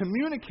Spirit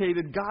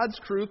communicated God's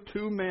truth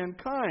to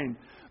mankind.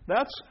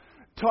 That's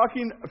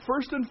talking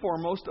first and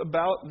foremost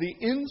about the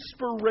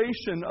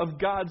inspiration of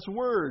God's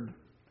Word.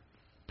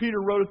 Peter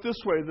wrote it this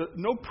way, that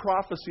no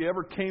prophecy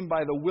ever came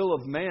by the will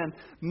of man.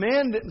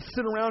 Man didn't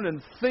sit around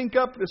and think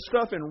up this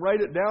stuff and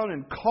write it down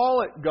and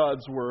call it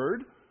God's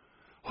Word.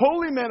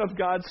 Holy men of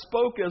God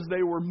spoke as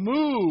they were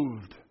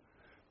moved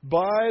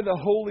by the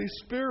Holy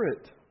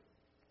Spirit.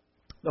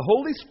 The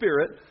Holy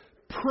Spirit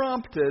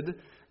prompted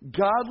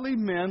godly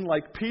men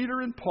like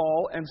Peter and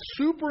Paul and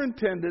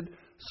superintended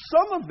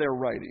some of their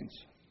writings.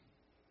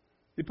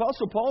 The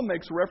Apostle Paul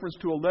makes reference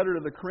to a letter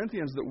to the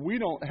Corinthians that we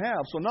don't have.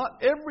 So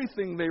not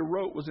everything they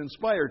wrote was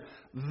inspired.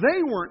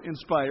 They weren't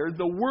inspired.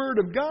 The Word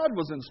of God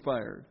was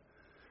inspired.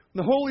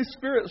 The Holy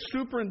Spirit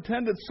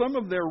superintended some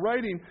of their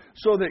writing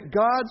so that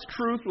God's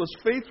truth was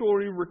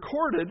faithfully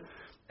recorded.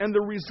 And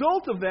the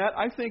result of that,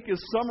 I think,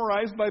 is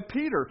summarized by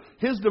Peter.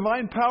 His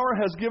divine power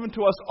has given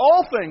to us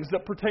all things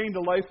that pertain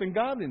to life and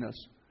godliness.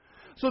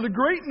 So the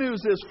great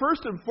news is,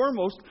 first and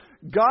foremost,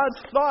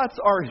 God's thoughts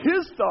are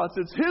His thoughts.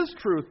 It's His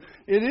truth.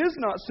 It is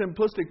not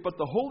simplistic, but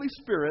the Holy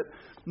Spirit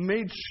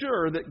made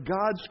sure that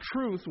God's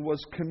truth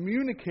was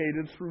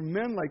communicated through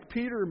men like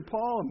Peter and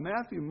Paul and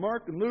Matthew,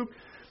 Mark, and Luke,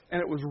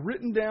 and it was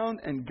written down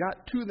and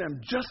got to them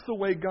just the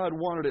way God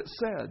wanted it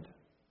said.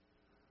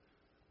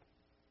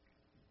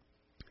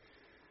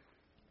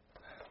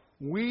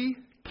 We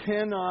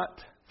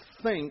cannot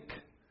think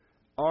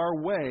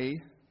our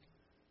way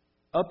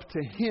up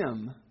to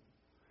Him,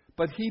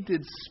 but He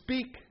did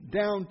speak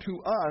down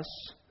to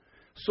us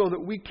so that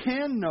we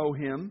can know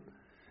Him,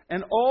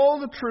 and all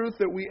the truth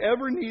that we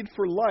ever need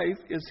for life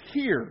is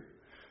here.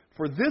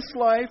 For this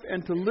life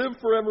and to live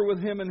forever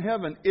with Him in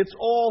heaven, it's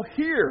all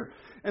here.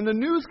 And the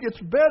news gets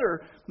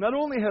better. Not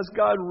only has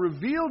God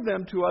revealed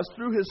them to us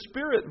through His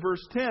Spirit,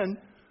 verse 10,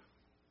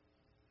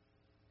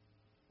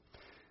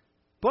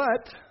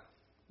 but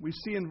we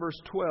see in verse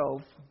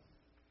 12,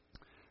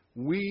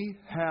 we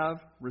have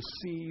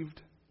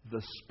received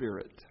the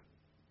Spirit.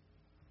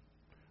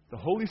 The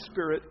Holy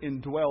Spirit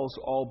indwells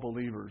all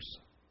believers.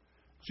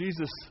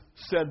 Jesus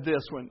said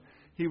this when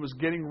He was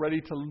getting ready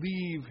to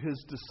leave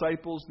His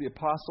disciples, the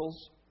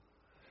apostles.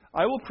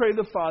 I will pray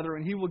the Father,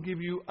 and He will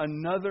give you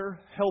another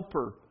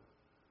helper,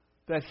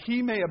 that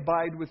He may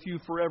abide with you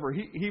forever.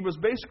 He was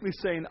basically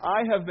saying,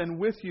 I have been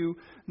with you.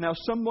 Now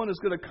someone is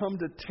going to come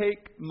to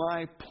take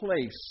my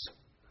place.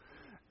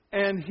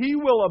 And He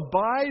will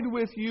abide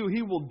with you.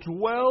 He will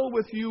dwell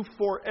with you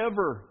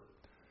forever.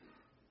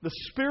 The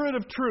Spirit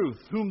of truth,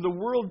 whom the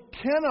world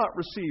cannot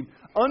receive.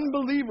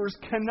 Unbelievers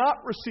cannot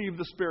receive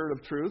the Spirit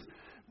of truth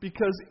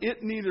because it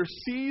neither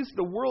sees,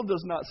 the world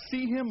does not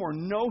see Him or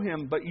know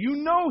Him. But you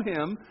know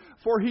Him,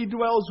 for He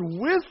dwells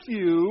with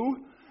you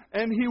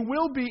and He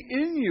will be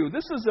in you.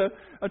 This is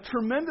a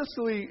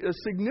tremendously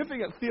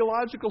significant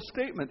theological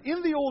statement.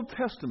 In the Old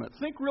Testament,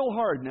 think real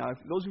hard now,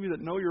 those of you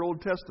that know your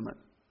Old Testament.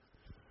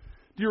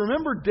 Do you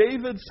remember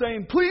David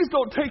saying, please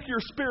don't take your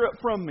Spirit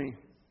from me?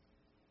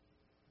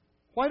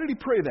 Why did he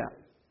pray that?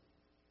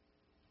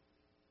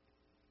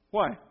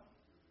 Why?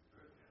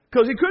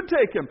 Because he could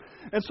take him.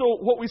 And so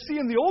what we see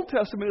in the Old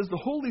Testament is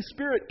the Holy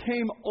Spirit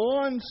came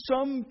on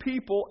some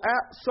people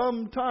at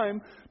some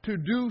time to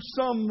do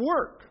some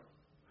work.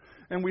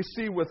 And we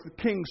see with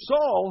King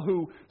Saul,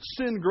 who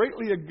sinned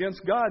greatly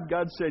against God,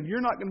 God said,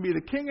 you're not going to be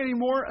the king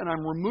anymore, and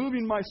I'm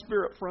removing my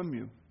Spirit from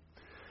you.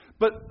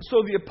 But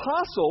so the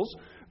apostles,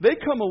 they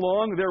come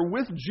along, they're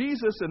with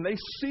Jesus, and they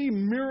see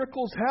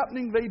miracles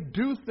happening. They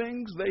do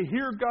things. They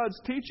hear God's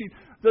teaching.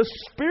 The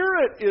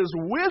Spirit is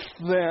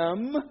with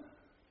them.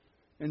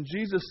 And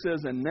Jesus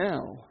says, and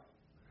now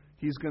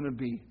He's going to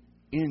be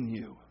in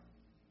you.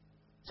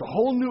 It's a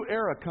whole new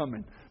era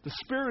coming. The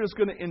Spirit is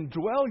going to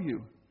indwell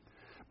you.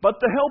 But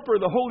the Helper,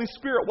 the Holy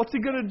Spirit, what's He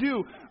going to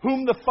do?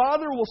 Whom the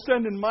Father will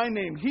send in my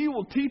name, He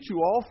will teach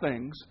you all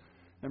things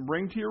and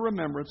bring to your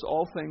remembrance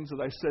all things that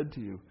I said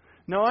to you.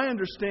 Now, I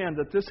understand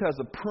that this has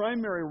a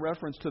primary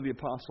reference to the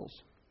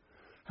apostles.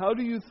 How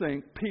do you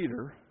think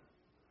Peter,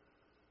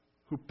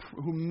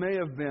 who may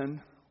have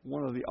been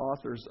one of the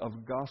authors of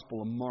the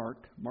Gospel of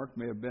Mark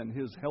may have been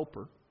his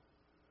helper,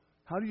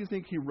 how do you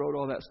think he wrote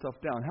all that stuff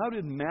down? How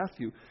did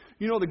Matthew?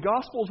 You know, the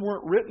Gospels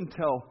weren't written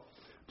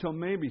till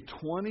maybe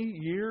 20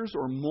 years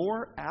or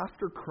more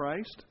after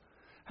Christ.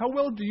 How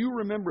well do you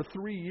remember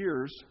 3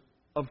 years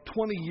of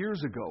 20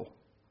 years ago?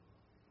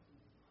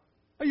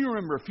 Well, you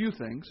remember a few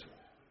things.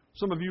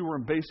 Some of you were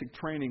in basic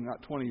training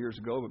not 20 years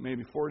ago, but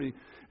maybe 40.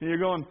 And you're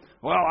going,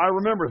 well, I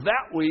remember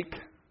that week.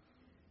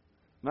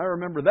 And I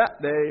remember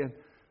that day.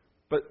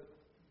 But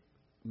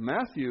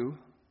Matthew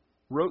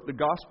wrote the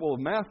Gospel of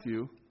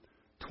Matthew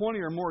 20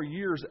 or more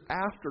years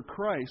after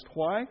Christ.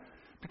 Why?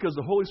 Because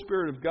the Holy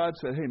Spirit of God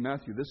said, hey,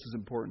 Matthew, this is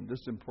important,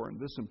 this is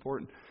important, this is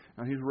important.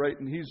 And he's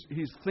writing,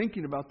 he's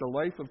thinking about the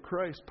life of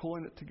Christ,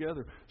 pulling it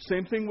together.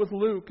 Same thing with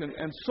Luke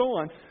and so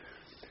on.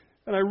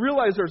 And I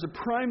realize there's a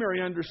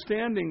primary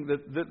understanding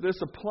that this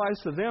applies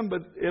to them,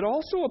 but it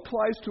also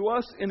applies to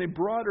us in a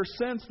broader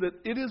sense that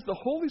it is the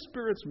Holy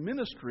Spirit's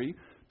ministry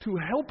to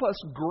help us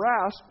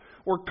grasp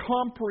or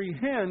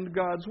comprehend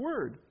God's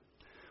Word.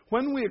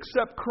 When we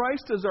accept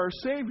Christ as our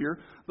Savior,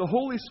 the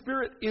Holy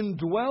Spirit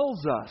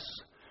indwells us.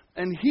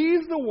 And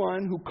He's the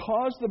one who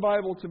caused the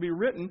Bible to be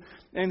written,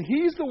 and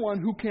He's the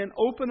one who can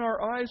open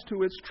our eyes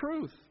to its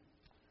truth.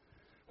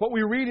 What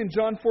we read in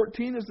John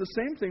 14 is the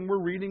same thing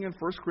we're reading in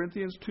 1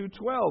 Corinthians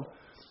 2:12.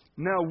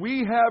 Now we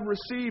have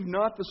received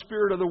not the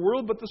spirit of the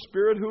world, but the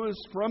Spirit who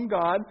is from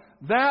God,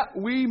 that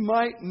we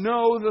might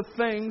know the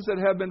things that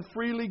have been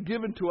freely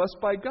given to us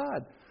by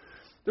God.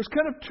 There's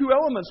kind of two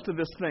elements to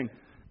this thing.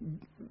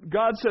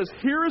 God says,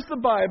 here is the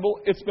Bible.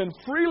 It's been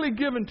freely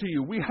given to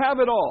you. We have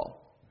it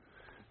all.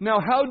 Now,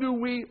 how do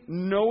we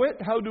know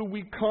it? How do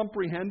we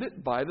comprehend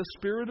it? By the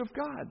Spirit of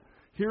God.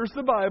 Here's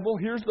the Bible.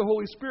 Here's the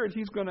Holy Spirit.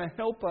 He's going to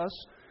help us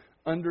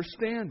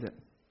understand it.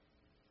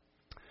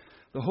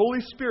 The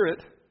Holy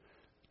Spirit,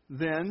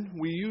 then,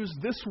 we use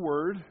this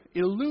word,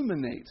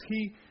 illuminates.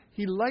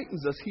 He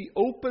lightens us. He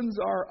opens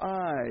our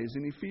eyes.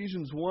 In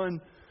Ephesians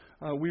 1,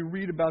 we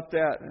read about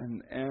that.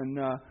 And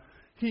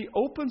He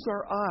opens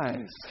our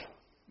eyes.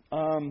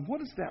 What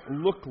does that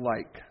look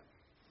like?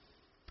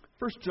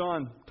 1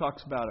 John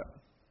talks about it.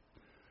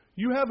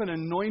 You have an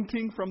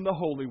anointing from the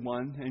Holy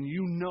One, and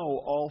you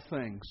know all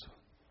things.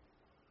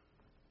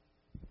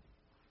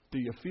 Do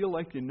you feel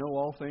like you know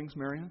all things,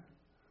 Marion?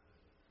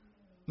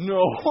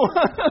 No.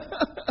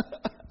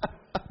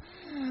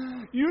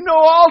 You know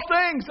all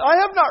things. I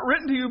have not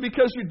written to you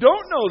because you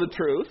don't know the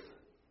truth,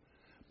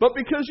 but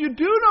because you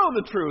do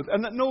know the truth,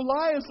 and that no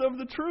lie is of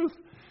the truth.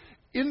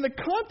 In the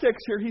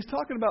context here, he's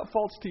talking about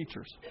false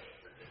teachers.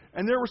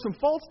 And there were some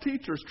false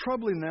teachers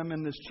troubling them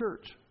in this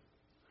church.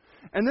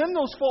 And then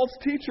those false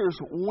teachers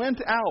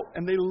went out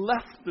and they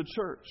left the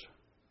church.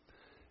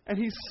 And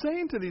he's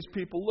saying to these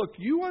people, look,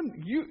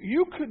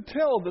 you could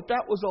tell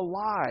that was a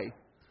lie.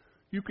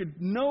 You could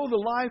know the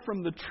lie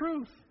from the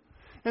truth.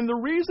 And the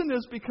reason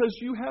is because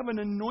you have an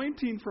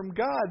anointing from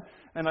God.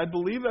 And I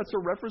believe that's a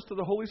reference to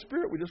the Holy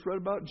Spirit. We just read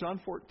about John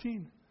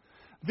 14.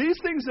 These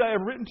things that I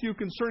have written to you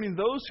concerning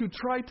those who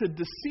try to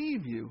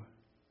deceive you.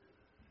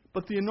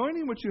 But the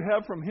anointing which you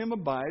have from Him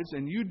abides,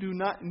 and you do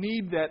not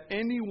need that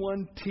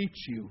anyone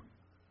teach you.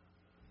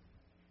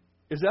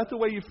 Is that the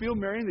way you feel,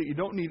 Marion, that you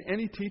don't need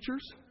any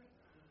teachers?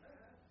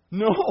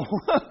 No.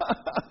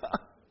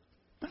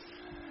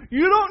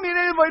 You don't need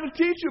anybody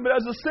to teach you, but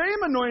as the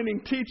same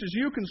anointing teaches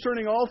you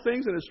concerning all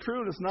things and is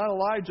true and it's not a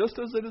lie, just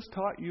as it is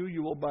taught you,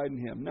 you will abide in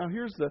Him. Now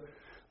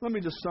let me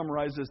just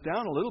summarize this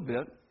down a little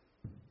bit.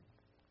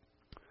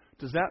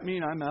 Does that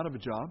mean I'm out of a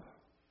job?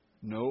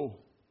 No.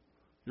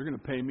 You're going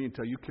to pay me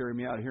until you carry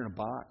me out of here in a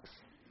box.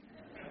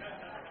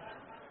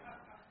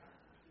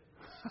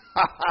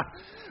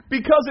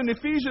 Because in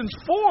Ephesians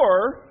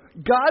 4,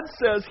 God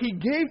says He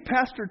gave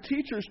pastor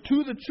teachers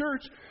to the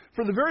church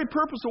for the very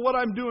purpose of what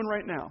I'm doing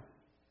right now.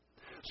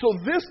 So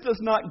this does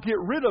not get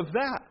rid of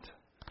that.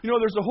 You know,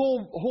 there's a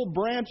whole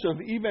branch of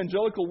the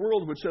evangelical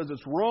world which says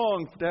it's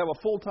wrong to have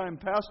a full-time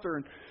pastor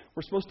and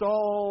we're supposed to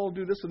all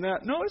do this and that.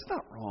 No, it's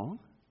not wrong.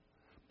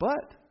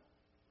 But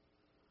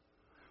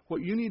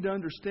what you need to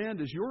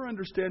understand is your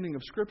understanding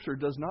of Scripture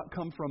does not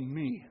come from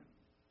me.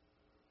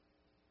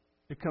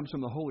 It comes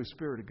from the Holy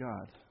Spirit of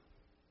God.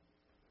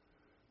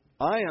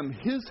 I am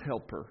His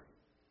helper.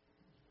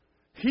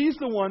 He's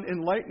the one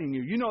enlightening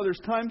you. You know, there's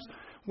times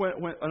when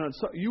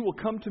you will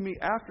come to me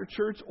after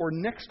church or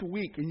next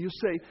week and you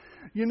say,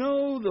 you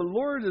know, the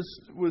Lord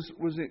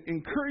was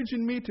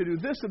encouraging me to do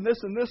this and this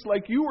and this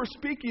like you were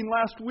speaking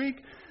last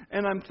week.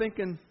 And I'm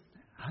thinking,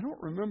 I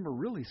don't remember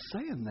really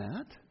saying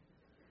that.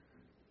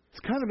 It's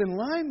kind of in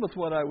line with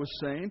what I was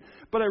saying.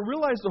 But I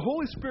realized the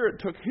Holy Spirit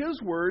took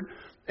His word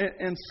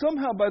and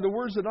somehow by the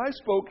words that I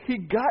spoke, He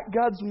got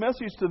God's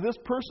message to this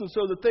person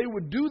so that they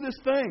would do this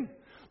thing.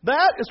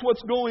 That is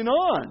what's going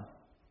on.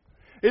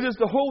 It is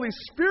the Holy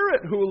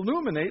Spirit who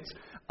illuminates.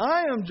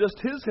 I am just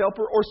His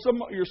helper or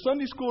your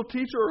Sunday school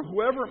teacher or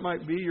whoever it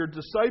might be, your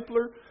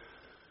discipler.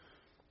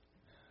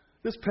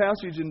 This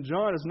passage in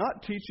John is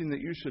not teaching that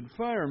you should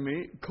fire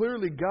me.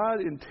 Clearly, God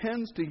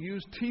intends to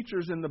use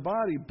teachers in the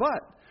body,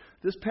 but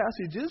this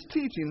passage is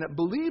teaching that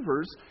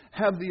believers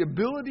have the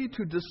ability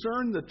to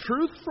discern the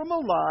truth from a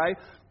lie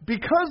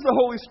because the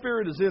Holy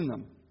Spirit is in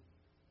them.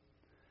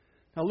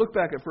 Now look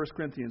back at 1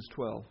 Corinthians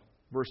 12,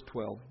 verse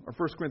 12, or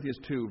 1 Corinthians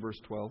 2, verse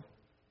 12.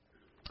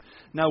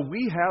 Now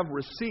we have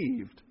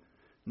received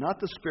not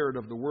the spirit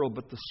of the world,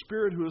 but the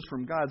Spirit who is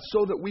from God,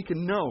 so that we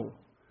can know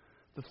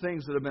the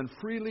things that have been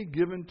freely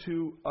given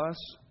to us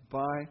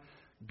by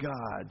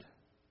God.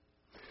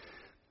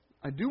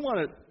 I do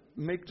want to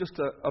make just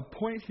a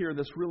point here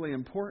that's really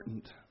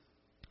important.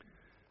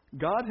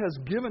 God has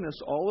given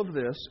us all of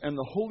this, and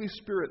the Holy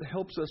Spirit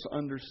helps us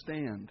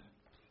understand.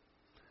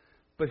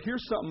 But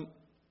here's something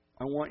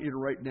I want you to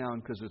write down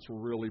because it's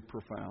really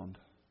profound.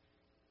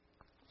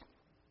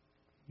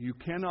 You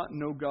cannot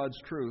know God's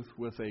truth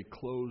with a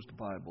closed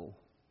Bible.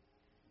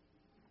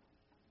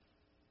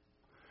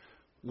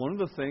 One of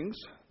the things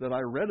that I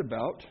read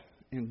about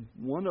in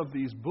one of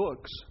these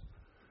books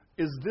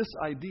is this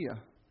idea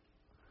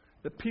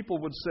that people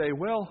would say,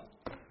 well,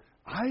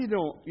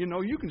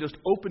 you can just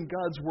open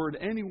God's Word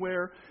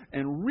anywhere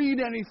and read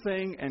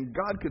anything, and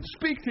God could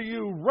speak to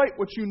you right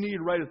what you need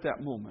right at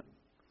that moment.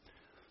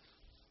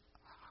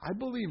 I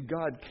believe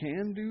God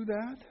can do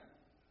that.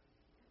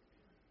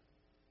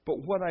 But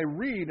what I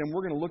read, and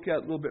we're going to look at a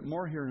little bit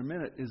more here in a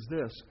minute, is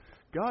this.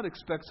 God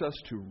expects us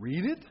to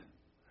read it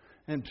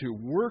and to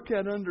work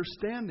at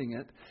understanding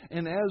it.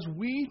 And as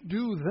we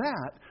do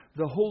that,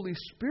 the Holy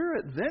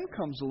Spirit then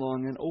comes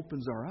along and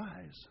opens our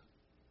eyes.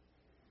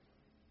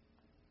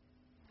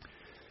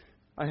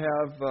 I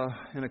have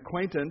an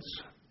acquaintance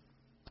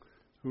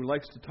who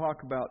likes to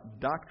talk about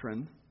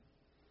doctrine.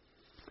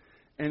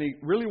 And he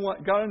really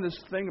got in this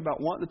thing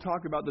about wanting to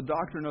talk about the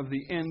doctrine of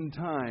the end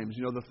times,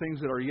 the things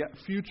that are yet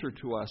future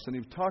to us. And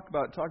he talked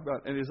about,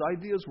 and his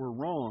ideas were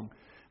wrong.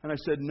 And I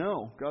said,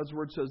 no, God's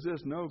Word says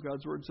this. No,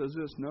 God's Word says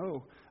this.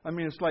 No.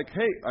 It's like,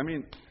 hey,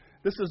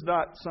 this is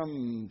not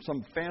some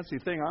fancy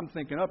thing I'm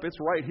thinking up. It's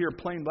right here,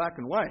 plain black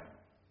and white.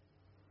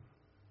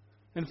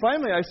 And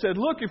finally I said,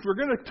 look, if we're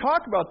going to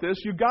talk about this,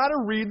 you've got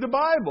to read the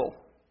Bible.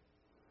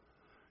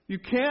 You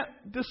can't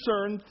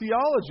discern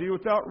theology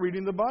without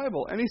reading the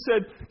Bible. And he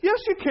said, yes,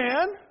 you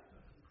can.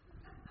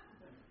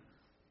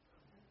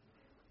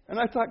 And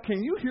I thought,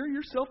 can you hear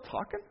yourself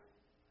talking?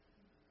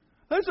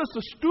 That's just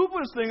the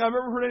stupidest thing I've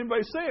ever heard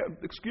anybody say.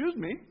 Excuse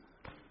me.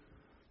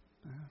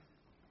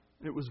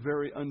 It was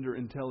very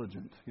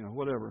underintelligent,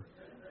 whatever.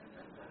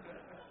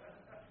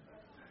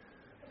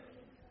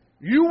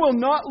 You will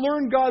not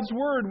learn God's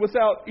Word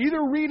without either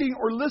reading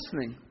or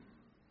listening.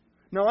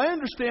 Now, I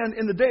understand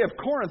in the day of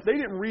Corinth, they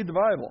didn't read the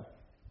Bible.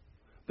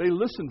 They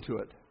listened to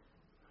it.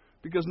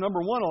 Because number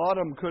one, a lot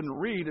of them couldn't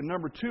read. And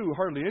number two,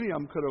 hardly any of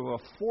them could have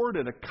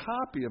afforded a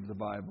copy of the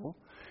Bible.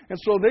 And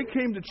so they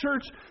came to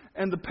church,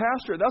 and the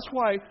pastor, that's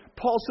why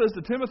Paul says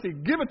to Timothy,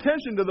 give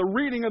attention to the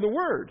reading of the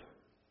Word.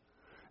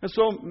 And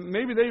so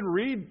maybe they'd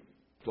read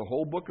the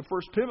whole book of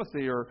 1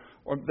 Timothy, or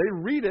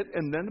they'd read it,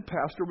 and then the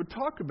pastor would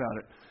talk about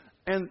it.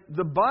 And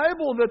the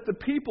Bible that the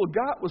people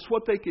got was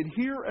what they could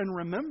hear and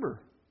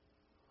remember.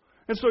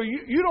 And so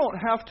you don't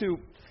have to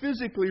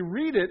physically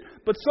read it,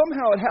 but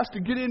somehow it has to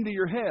get into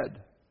your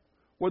head.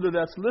 Whether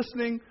that's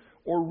listening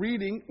or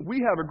reading, we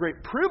have a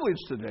great privilege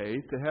today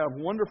to have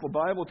wonderful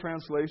Bible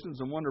translations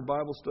and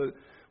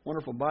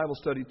wonderful Bible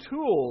study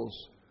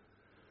tools.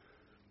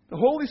 The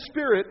Holy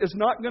Spirit is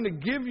not going to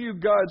give you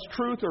God's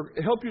truth or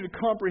help you to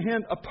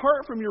comprehend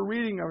apart from your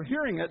reading or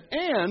hearing it.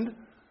 And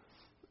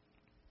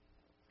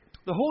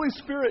the Holy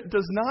Spirit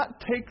does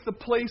not take the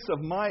place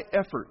of my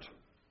effort.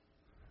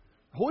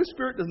 The Holy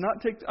Spirit does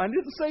not take... I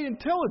didn't say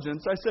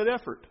intelligence, I said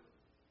effort.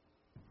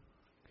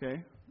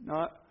 Okay?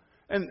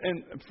 And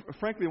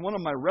frankly, one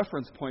of my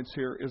reference points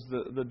here is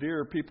the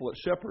dear people at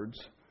Shepherd's,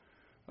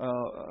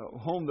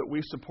 home that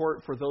we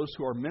support for those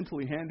who are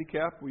mentally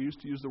handicapped. We used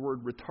to use the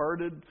word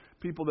retarded,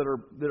 people that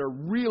are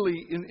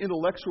really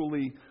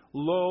intellectually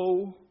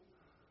low,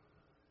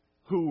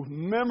 who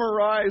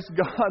memorize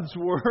God's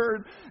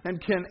Word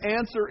and can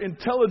answer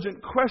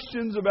intelligent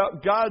questions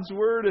about God's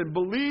Word and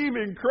believe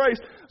in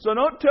Christ. So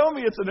don't tell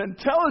me it's an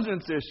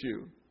intelligence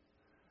issue.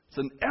 It's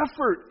an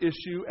effort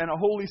issue and a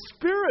Holy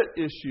Spirit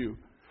issue.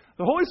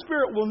 The Holy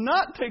Spirit will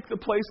not take the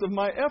place of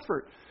my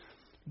effort.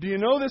 Do you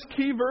know this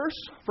key verse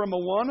from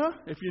Awana?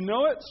 If you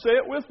know it, say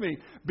it with me.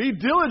 Be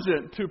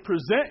diligent to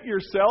present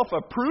yourself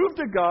approved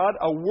to God,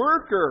 a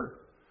worker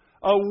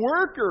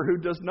who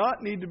does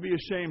not need to be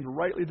ashamed,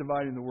 rightly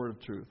dividing the word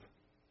of truth.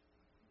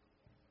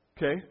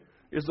 Okay?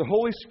 Is the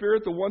Holy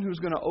Spirit the one who's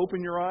going to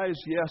open your eyes?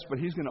 Yes, but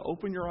He's going to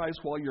open your eyes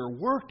while you're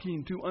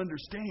working to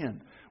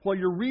understand, while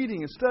you're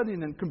reading and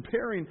studying and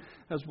comparing,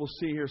 as we'll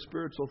see here,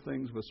 spiritual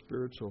things with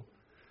spiritual.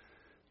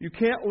 You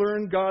can't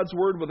learn God's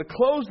Word with a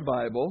closed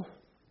Bible.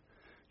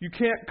 You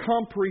can't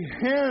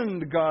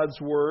comprehend God's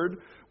Word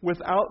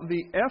without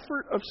the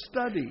effort of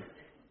study.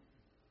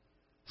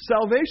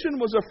 Salvation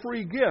was a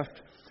free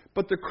gift,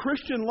 but the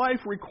Christian life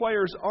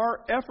requires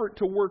our effort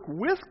to work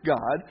with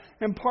God,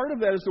 and part of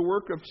that is the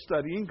work of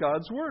studying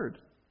God's Word.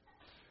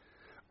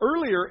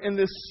 Earlier in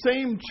this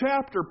same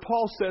chapter,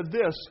 Paul said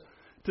this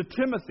to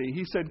Timothy.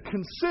 He said,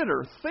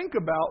 "Consider, think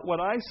about what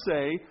I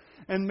say,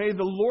 and may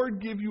the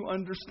Lord give you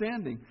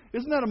understanding."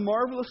 Isn't that a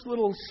marvelous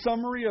little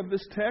summary of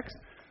this text?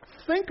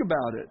 Think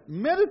about it.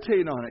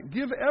 Meditate on it.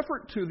 Give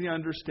effort to the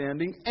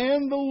understanding,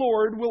 and the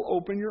Lord will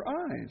open your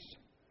eyes.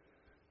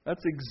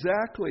 That's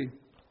exactly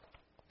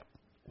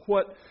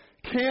what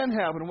can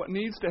happen, what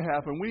needs to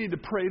happen. We need to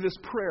pray this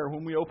prayer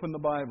when we open the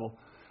Bible.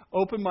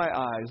 Open my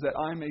eyes that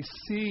I may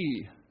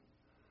see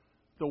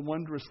the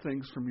wondrous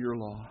things from your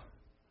law.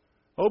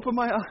 Open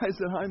my eyes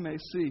that I may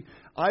see.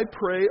 I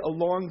pray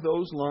along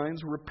those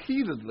lines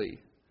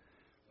repeatedly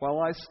while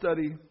I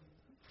study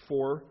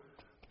for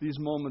these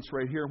moments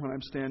right here when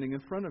I'm standing in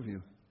front of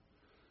you.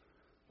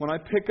 When I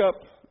pick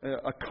up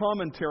a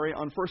commentary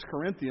on 1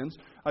 Corinthians,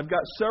 I've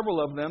got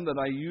several of them that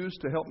I use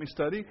to help me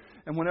study.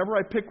 And whenever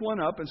I pick one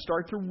up and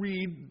start to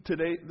read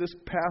today this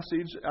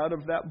passage out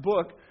of that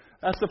book,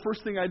 that's the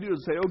first thing I do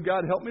is say, "Oh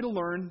God, help me to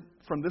learn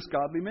from this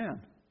godly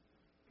man."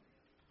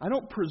 I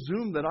don't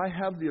presume that I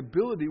have the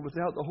ability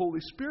without the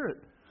Holy Spirit.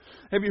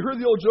 Have you heard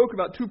the old joke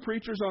about two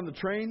preachers on the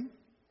train?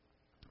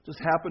 Just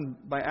happened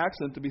by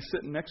accident to be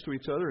sitting next to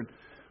each other, and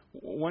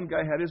one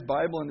guy had his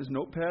Bible and his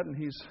notepad, and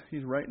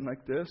he's writing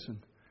like this, and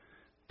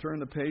turning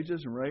the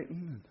pages and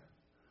writing.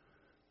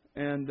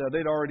 And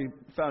they'd already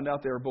found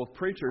out they were both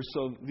preachers,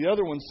 so the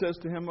other one says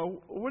to him,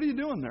 "Oh, what are you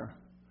doing there?"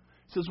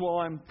 He says, "Well,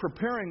 I'm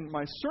preparing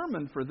my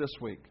sermon for this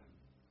week.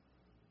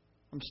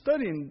 I'm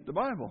studying the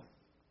Bible."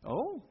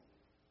 "Oh."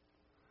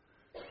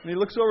 And he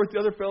looks over at the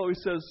other fellow. He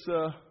says,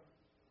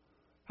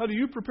 "How do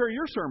you prepare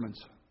your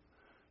sermons?"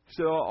 He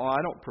said, "Oh, I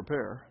don't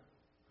prepare.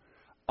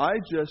 I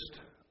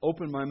just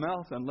open my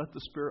mouth and let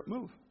the Spirit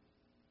move."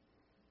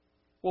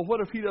 "Well,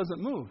 what if He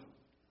doesn't move?"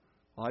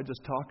 "Well, I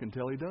just talk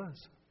until He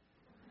does."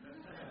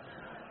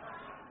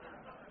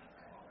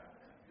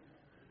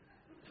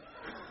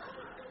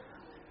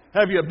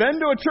 Have you been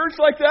to a church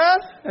like that?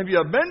 Have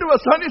you been to a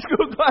Sunday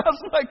school class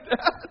like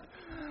that?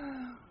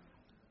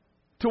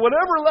 To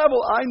whatever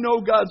level I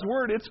know God's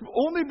Word, it's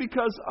only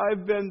because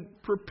I've been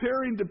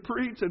preparing to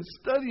preach and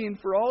studying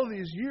for all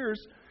these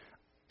years.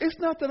 It's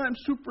not that I'm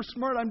super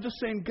smart. I'm just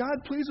saying,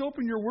 God, please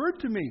open your Word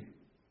to me.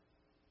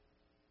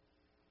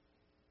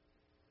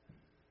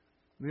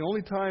 The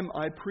only time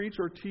I preach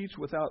or teach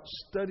without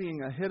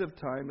studying ahead of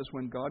time is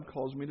when God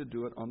calls me to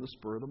do it on the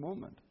spur of the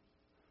moment.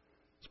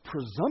 It's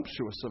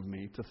presumptuous of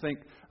me to think,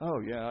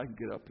 oh, yeah, I can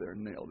get up there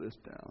and nail this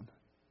down.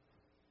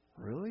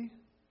 Really?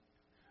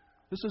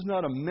 This is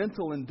not a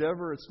mental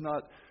endeavor. It's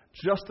not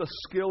just a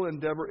skill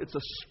endeavor. It's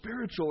a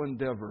spiritual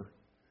endeavor.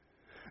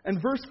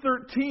 And verse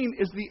 13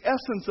 is the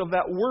essence of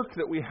that work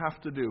that we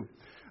have to do.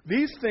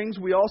 These things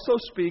we also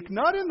speak,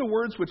 not in the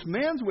words which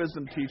man's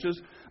wisdom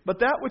teaches, but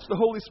that which the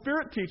Holy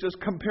Spirit teaches,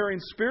 comparing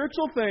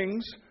spiritual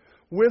things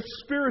with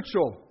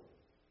spiritual.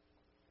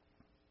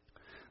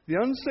 The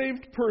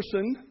unsaved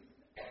person,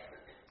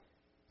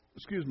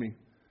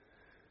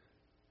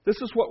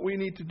 this is what we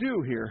need to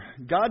do here.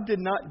 God did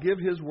not give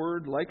His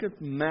Word like a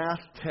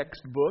math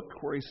textbook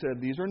where He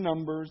said, these are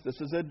numbers, this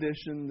is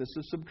addition, this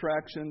is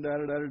subtraction,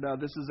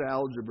 this is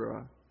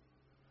algebra.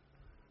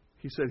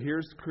 He said,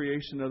 here's the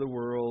creation of the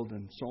world,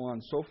 and so on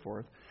and so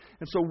forth.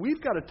 And so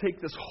we've got to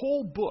take this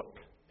whole book.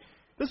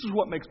 This is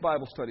what makes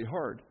Bible study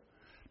hard.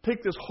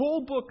 Take this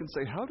whole book and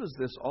say, how does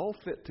this all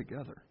fit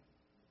together?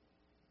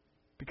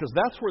 Because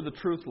that's where the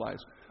truth lies.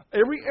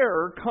 Every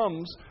error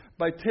comes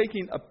by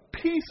taking a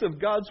piece of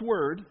God's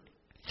Word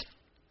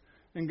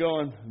and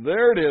going,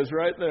 there it is,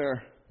 right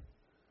there.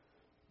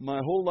 My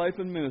whole life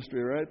in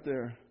ministry, right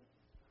there.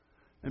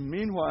 And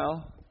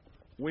meanwhile,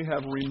 we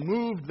have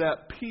removed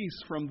that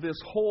piece from this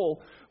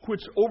whole, which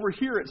over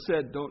here it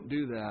said, don't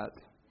do that.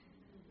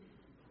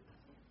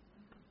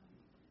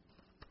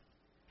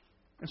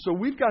 And so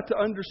we've got to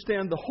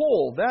understand the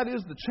whole. That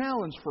is the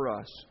challenge for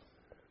us.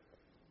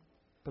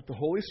 But the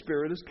Holy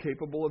Spirit is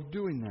capable of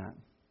doing that.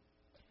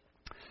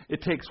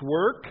 It takes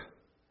work,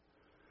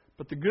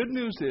 but the good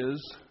news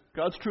is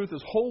God's truth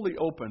is wholly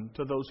open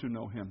to those who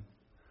know Him.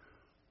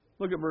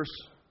 Look at verse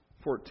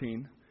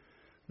 14.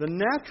 The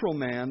natural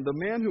man, the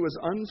man who is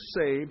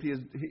unsaved,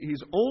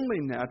 he's only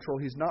natural.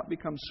 He's not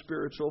become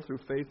spiritual through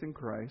faith in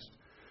Christ.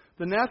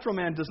 The natural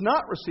man does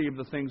not receive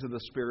the things of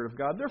the Spirit of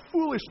God. They're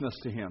foolishness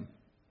to him.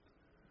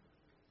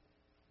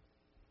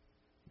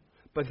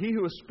 But he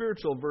who is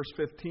spiritual, verse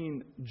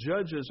 15,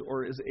 judges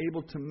or is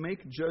able to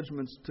make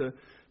judgments to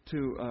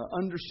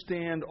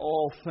understand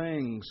all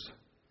things.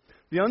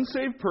 The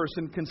unsaved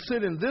person can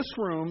sit in this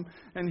room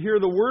and hear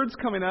the words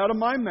coming out of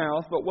my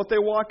mouth, but what they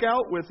walk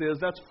out with is,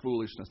 that's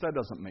foolishness. That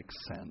doesn't make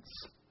sense.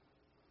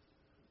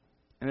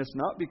 And it's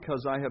not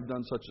because I have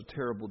done such a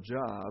terrible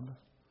job.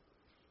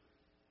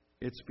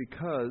 It's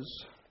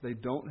because they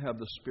don't have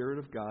the Spirit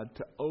of God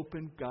to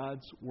open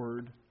God's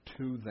Word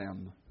to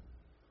them.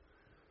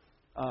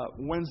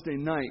 Wednesday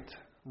night,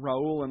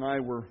 Raul and I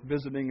were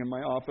visiting in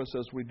my office,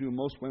 as we do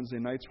most Wednesday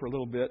nights, for a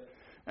little bit.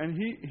 And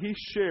he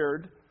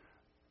shared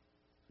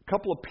a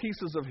couple of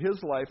pieces of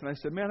his life. And I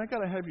said, man, I got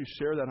to have you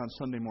share that on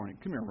Sunday morning.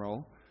 Come here,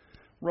 Raul.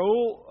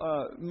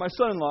 Raul, my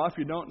son-in-law, if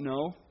you don't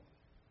know,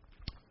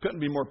 couldn't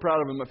be more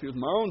proud of him if he was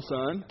my own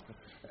son.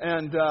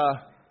 And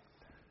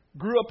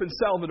grew up in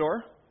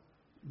Salvador.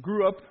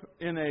 Grew up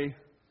in a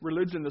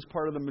religion that's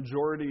part of the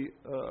majority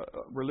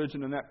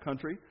religion in that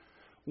country.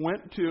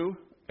 Went to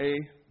a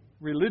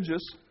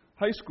religious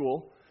high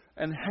school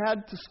and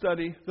had to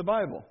study the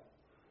Bible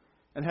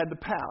and had to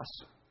pass.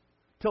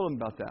 Tell them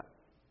about that.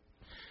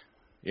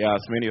 Yeah,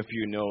 as many of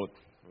you know,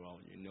 well,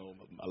 you know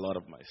a lot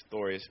of my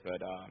stories,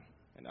 but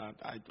and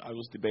I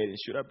was debating,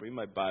 should I bring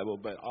my Bible?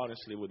 But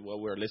honestly, with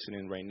what we're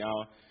listening right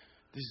now,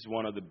 this is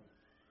one of the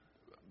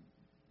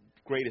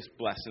greatest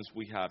blessings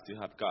we have, to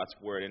have God's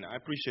Word. And I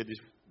appreciate this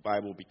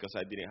Bible because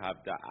I didn't have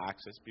that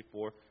access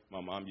before.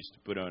 My mom used to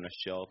put it on a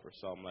shelf or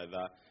something like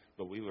that.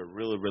 But we were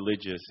really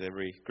religious.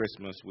 Every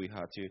Christmas we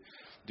had to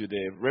do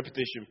the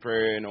repetition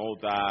prayer and all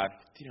that.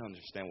 Didn't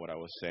understand what I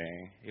was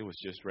saying. It was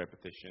just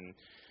repetition.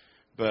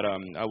 But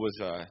I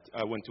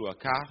went to a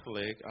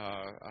Catholic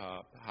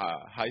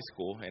high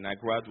school, and I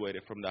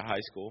graduated from the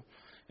high school.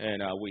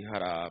 And we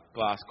had a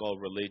class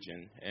called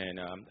religion, and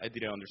I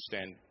didn't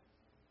understand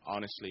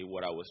honestly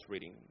what I was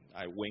reading.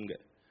 I winged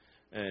it.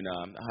 And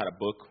I had a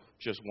book,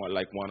 just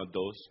one of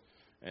those.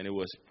 And it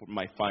was for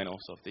my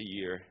finals of the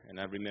year. And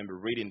I remember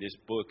reading this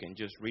book and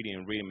just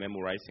reading,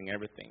 memorizing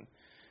everything.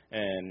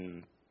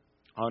 And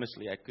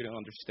honestly, I couldn't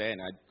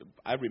understand.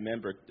 I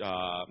remembered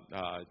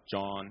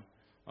John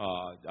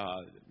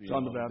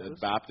the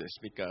Baptist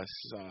because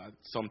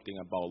something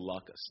about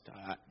locust.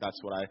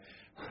 That's what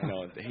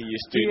he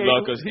used to eat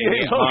locusts and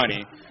eat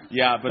honey.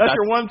 Yeah, but that's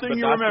your one thing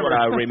you remember. That's what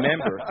I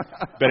remember.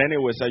 But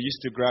anyways, I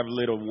used to grab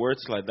little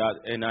words like that,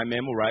 and I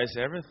memorized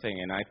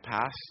everything, and I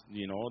passed,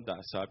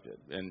 that subject.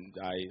 And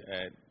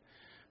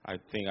I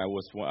think I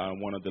was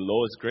one of the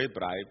lowest grade,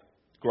 but I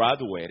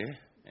graduated,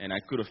 and I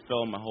could have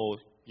failed my whole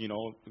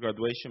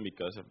graduation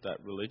because of that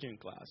religion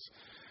class.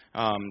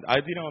 I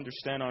didn't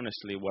understand,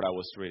 honestly, what I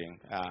was reading.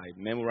 I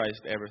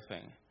memorized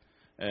everything,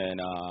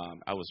 and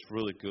I was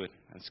really good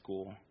in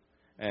school.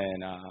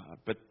 And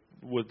but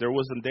there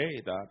was a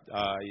day that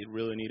I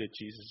really needed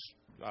Jesus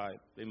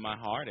in my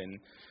heart, and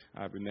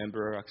I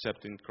remember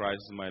accepting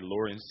Christ as my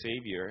Lord and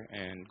Savior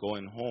and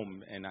going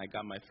home, and I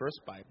got my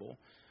first Bible.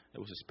 It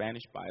was a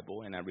Spanish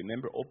Bible, and I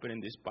remember opening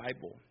this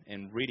Bible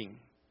and reading,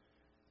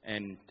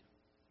 and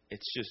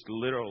it's just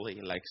literally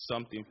like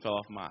something fell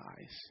off my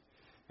eyes.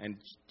 And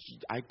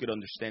I could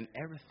understand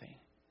everything.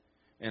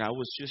 And I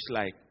was just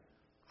like,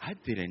 I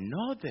didn't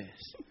know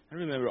this. I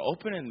remember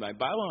opening my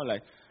Bible and I'm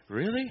like,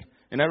 really?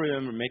 And I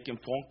remember making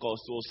phone calls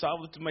to El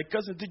Salvador, to my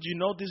cousin, did you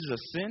know this is a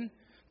sin?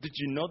 Did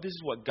you know this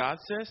is what God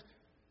says?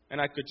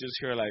 And I could just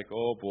hear like,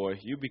 oh boy,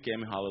 you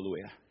became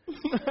hallelujah.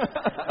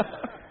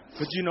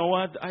 But you know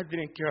what? I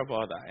didn't care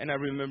about that. And I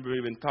remember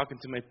even talking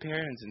to my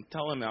parents and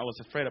telling them, I was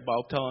afraid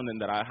about telling them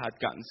that I had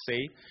gotten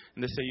saved.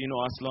 And they said,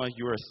 as long as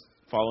you are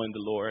following the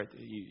Lord,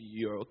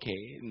 you're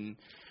okay. And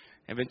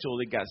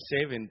eventually got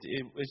saved. And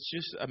it's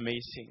just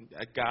amazing.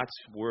 God's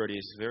word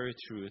is very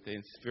true. And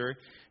it's very,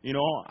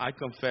 I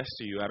confess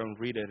to you, I don't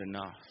read it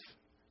enough.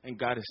 And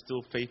God is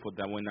still faithful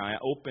that when I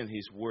open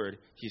His word,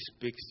 He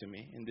speaks to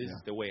me. And this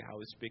is the way how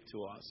He speaks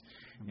to us.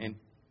 Mm-hmm. And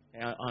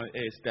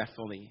it's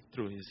definitely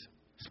through His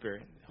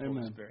Spirit, the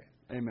Holy Spirit.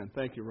 Amen.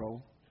 Thank you,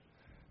 Raul.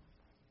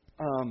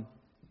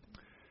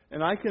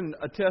 And I can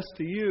attest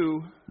to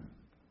you,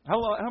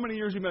 how many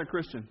years have you been a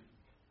Christian?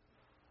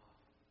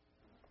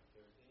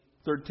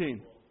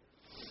 13.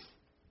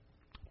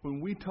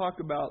 When we talk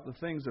about the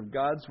things of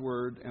God's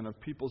Word and of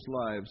people's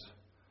lives,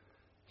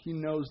 He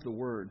knows the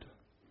Word.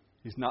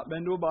 He's not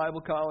been to a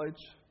Bible college,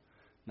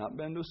 not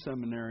been to a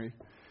seminary.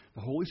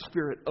 The Holy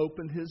Spirit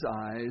opened his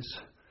eyes,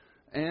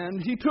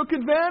 and he took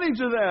advantage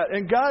of that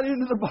and got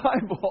into the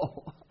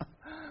Bible.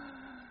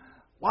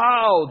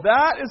 Wow,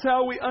 that is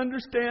how we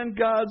understand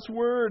God's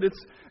Word.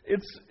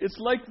 It's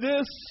like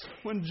this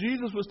when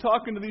Jesus was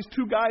talking to these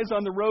two guys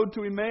on the road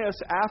to Emmaus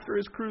after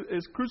his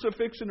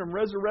crucifixion and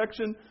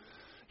resurrection.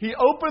 He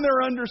opened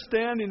their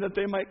understanding that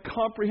they might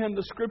comprehend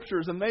the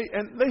Scriptures, and they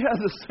had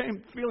the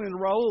same feeling as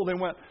Raul. They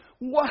went,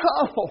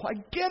 "Wow, I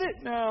get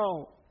it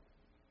now."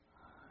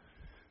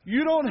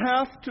 You don't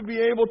have to be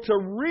able to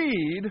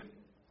read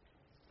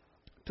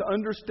to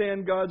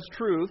understand God's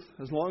truth,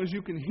 as long as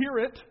you can hear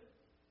it.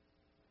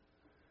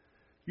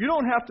 You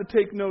don't have to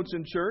take notes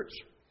in church.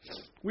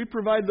 We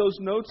provide those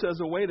notes as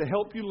a way to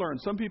help you learn.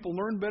 Some people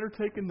learn better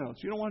taking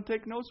notes. You don't want to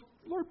take notes?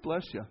 Lord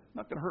bless you.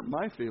 Not going to hurt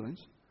my feelings.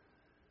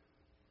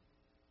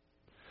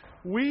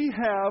 We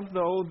have,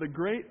 though, the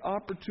great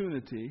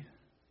opportunity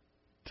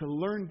to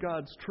learn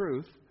God's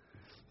truth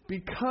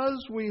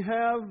because we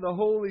have the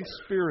Holy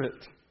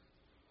Spirit.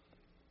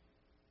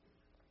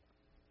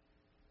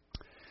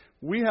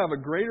 We have a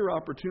greater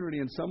opportunity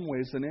in some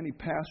ways than any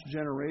past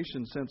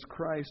generation since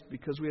Christ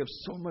because we have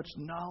so much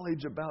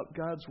knowledge about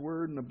God's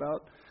Word and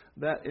about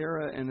that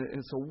era, and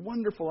it's a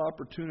wonderful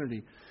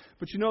opportunity.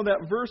 But you know,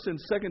 that verse in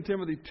 2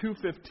 Timothy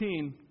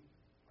 2:15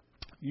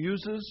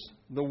 uses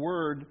the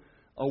word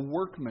a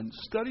workman.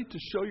 Study to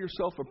show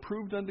yourself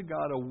approved unto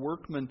God, a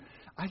workman.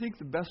 I think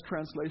the best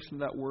translation of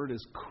that word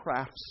is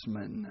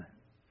craftsman.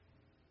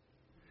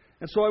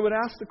 And so I would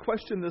ask the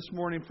question this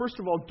morning, first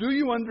of all, do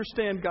you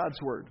understand God's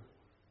Word?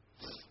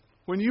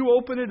 When you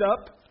open it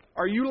up,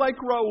 are you like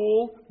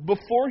Raul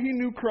before he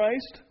knew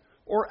Christ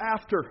or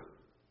after?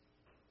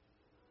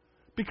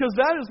 Because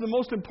that is the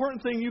most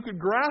important thing you could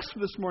grasp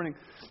this morning.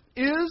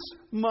 Is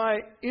my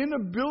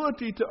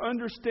inability to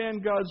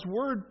understand God's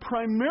Word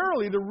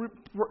primarily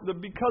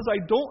because I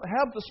don't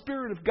have the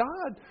Spirit of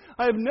God?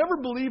 I have never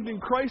believed in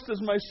Christ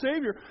as my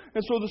Savior,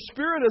 and so the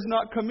Spirit has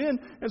not come in.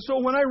 And so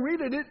when I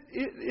read it,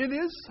 it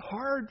is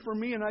hard for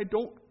me, and I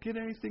don't get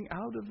anything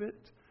out of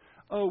it.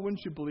 Oh,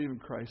 wouldn't you believe in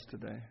Christ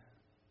today?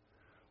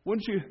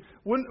 Wouldn't you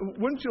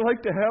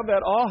like to have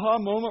that aha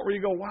moment where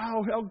you go,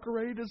 wow, how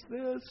great is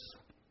this?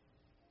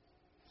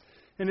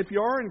 And if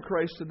you are in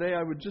Christ today,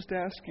 I would just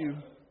ask you,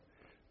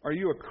 are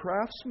you a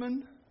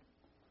craftsman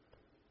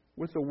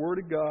with the Word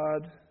of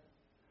God,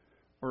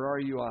 or are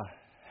you a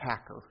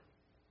hacker?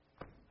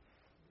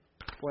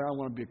 Boy, I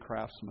want to be a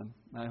craftsman.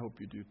 I hope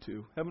you do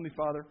too. Heavenly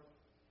Father,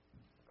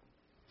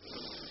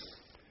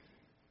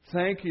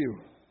 thank you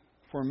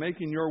for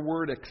making your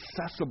word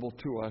accessible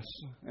to us.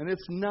 And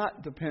it's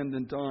not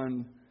dependent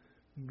on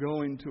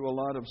going to a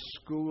lot of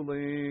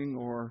schooling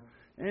or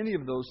any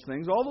of those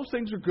things. All those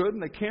things are good,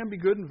 and they can be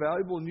good and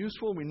valuable and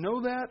useful, and we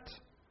know that.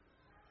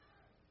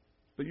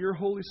 But your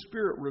Holy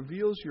Spirit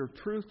reveals your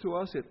truth to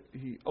us.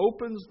 He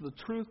opens the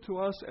truth to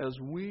us as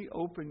we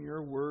open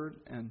your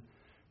word and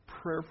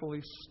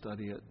prayerfully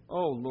study it.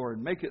 Oh,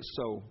 Lord, make it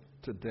so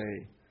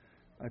today.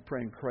 I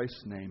pray in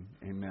Christ's name.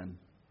 Amen.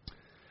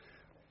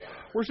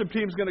 Worship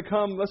team's going to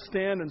come. Let's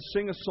stand and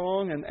sing a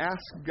song and ask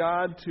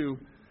God to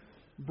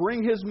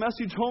bring His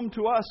message home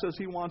to us as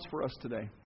He wants for us today.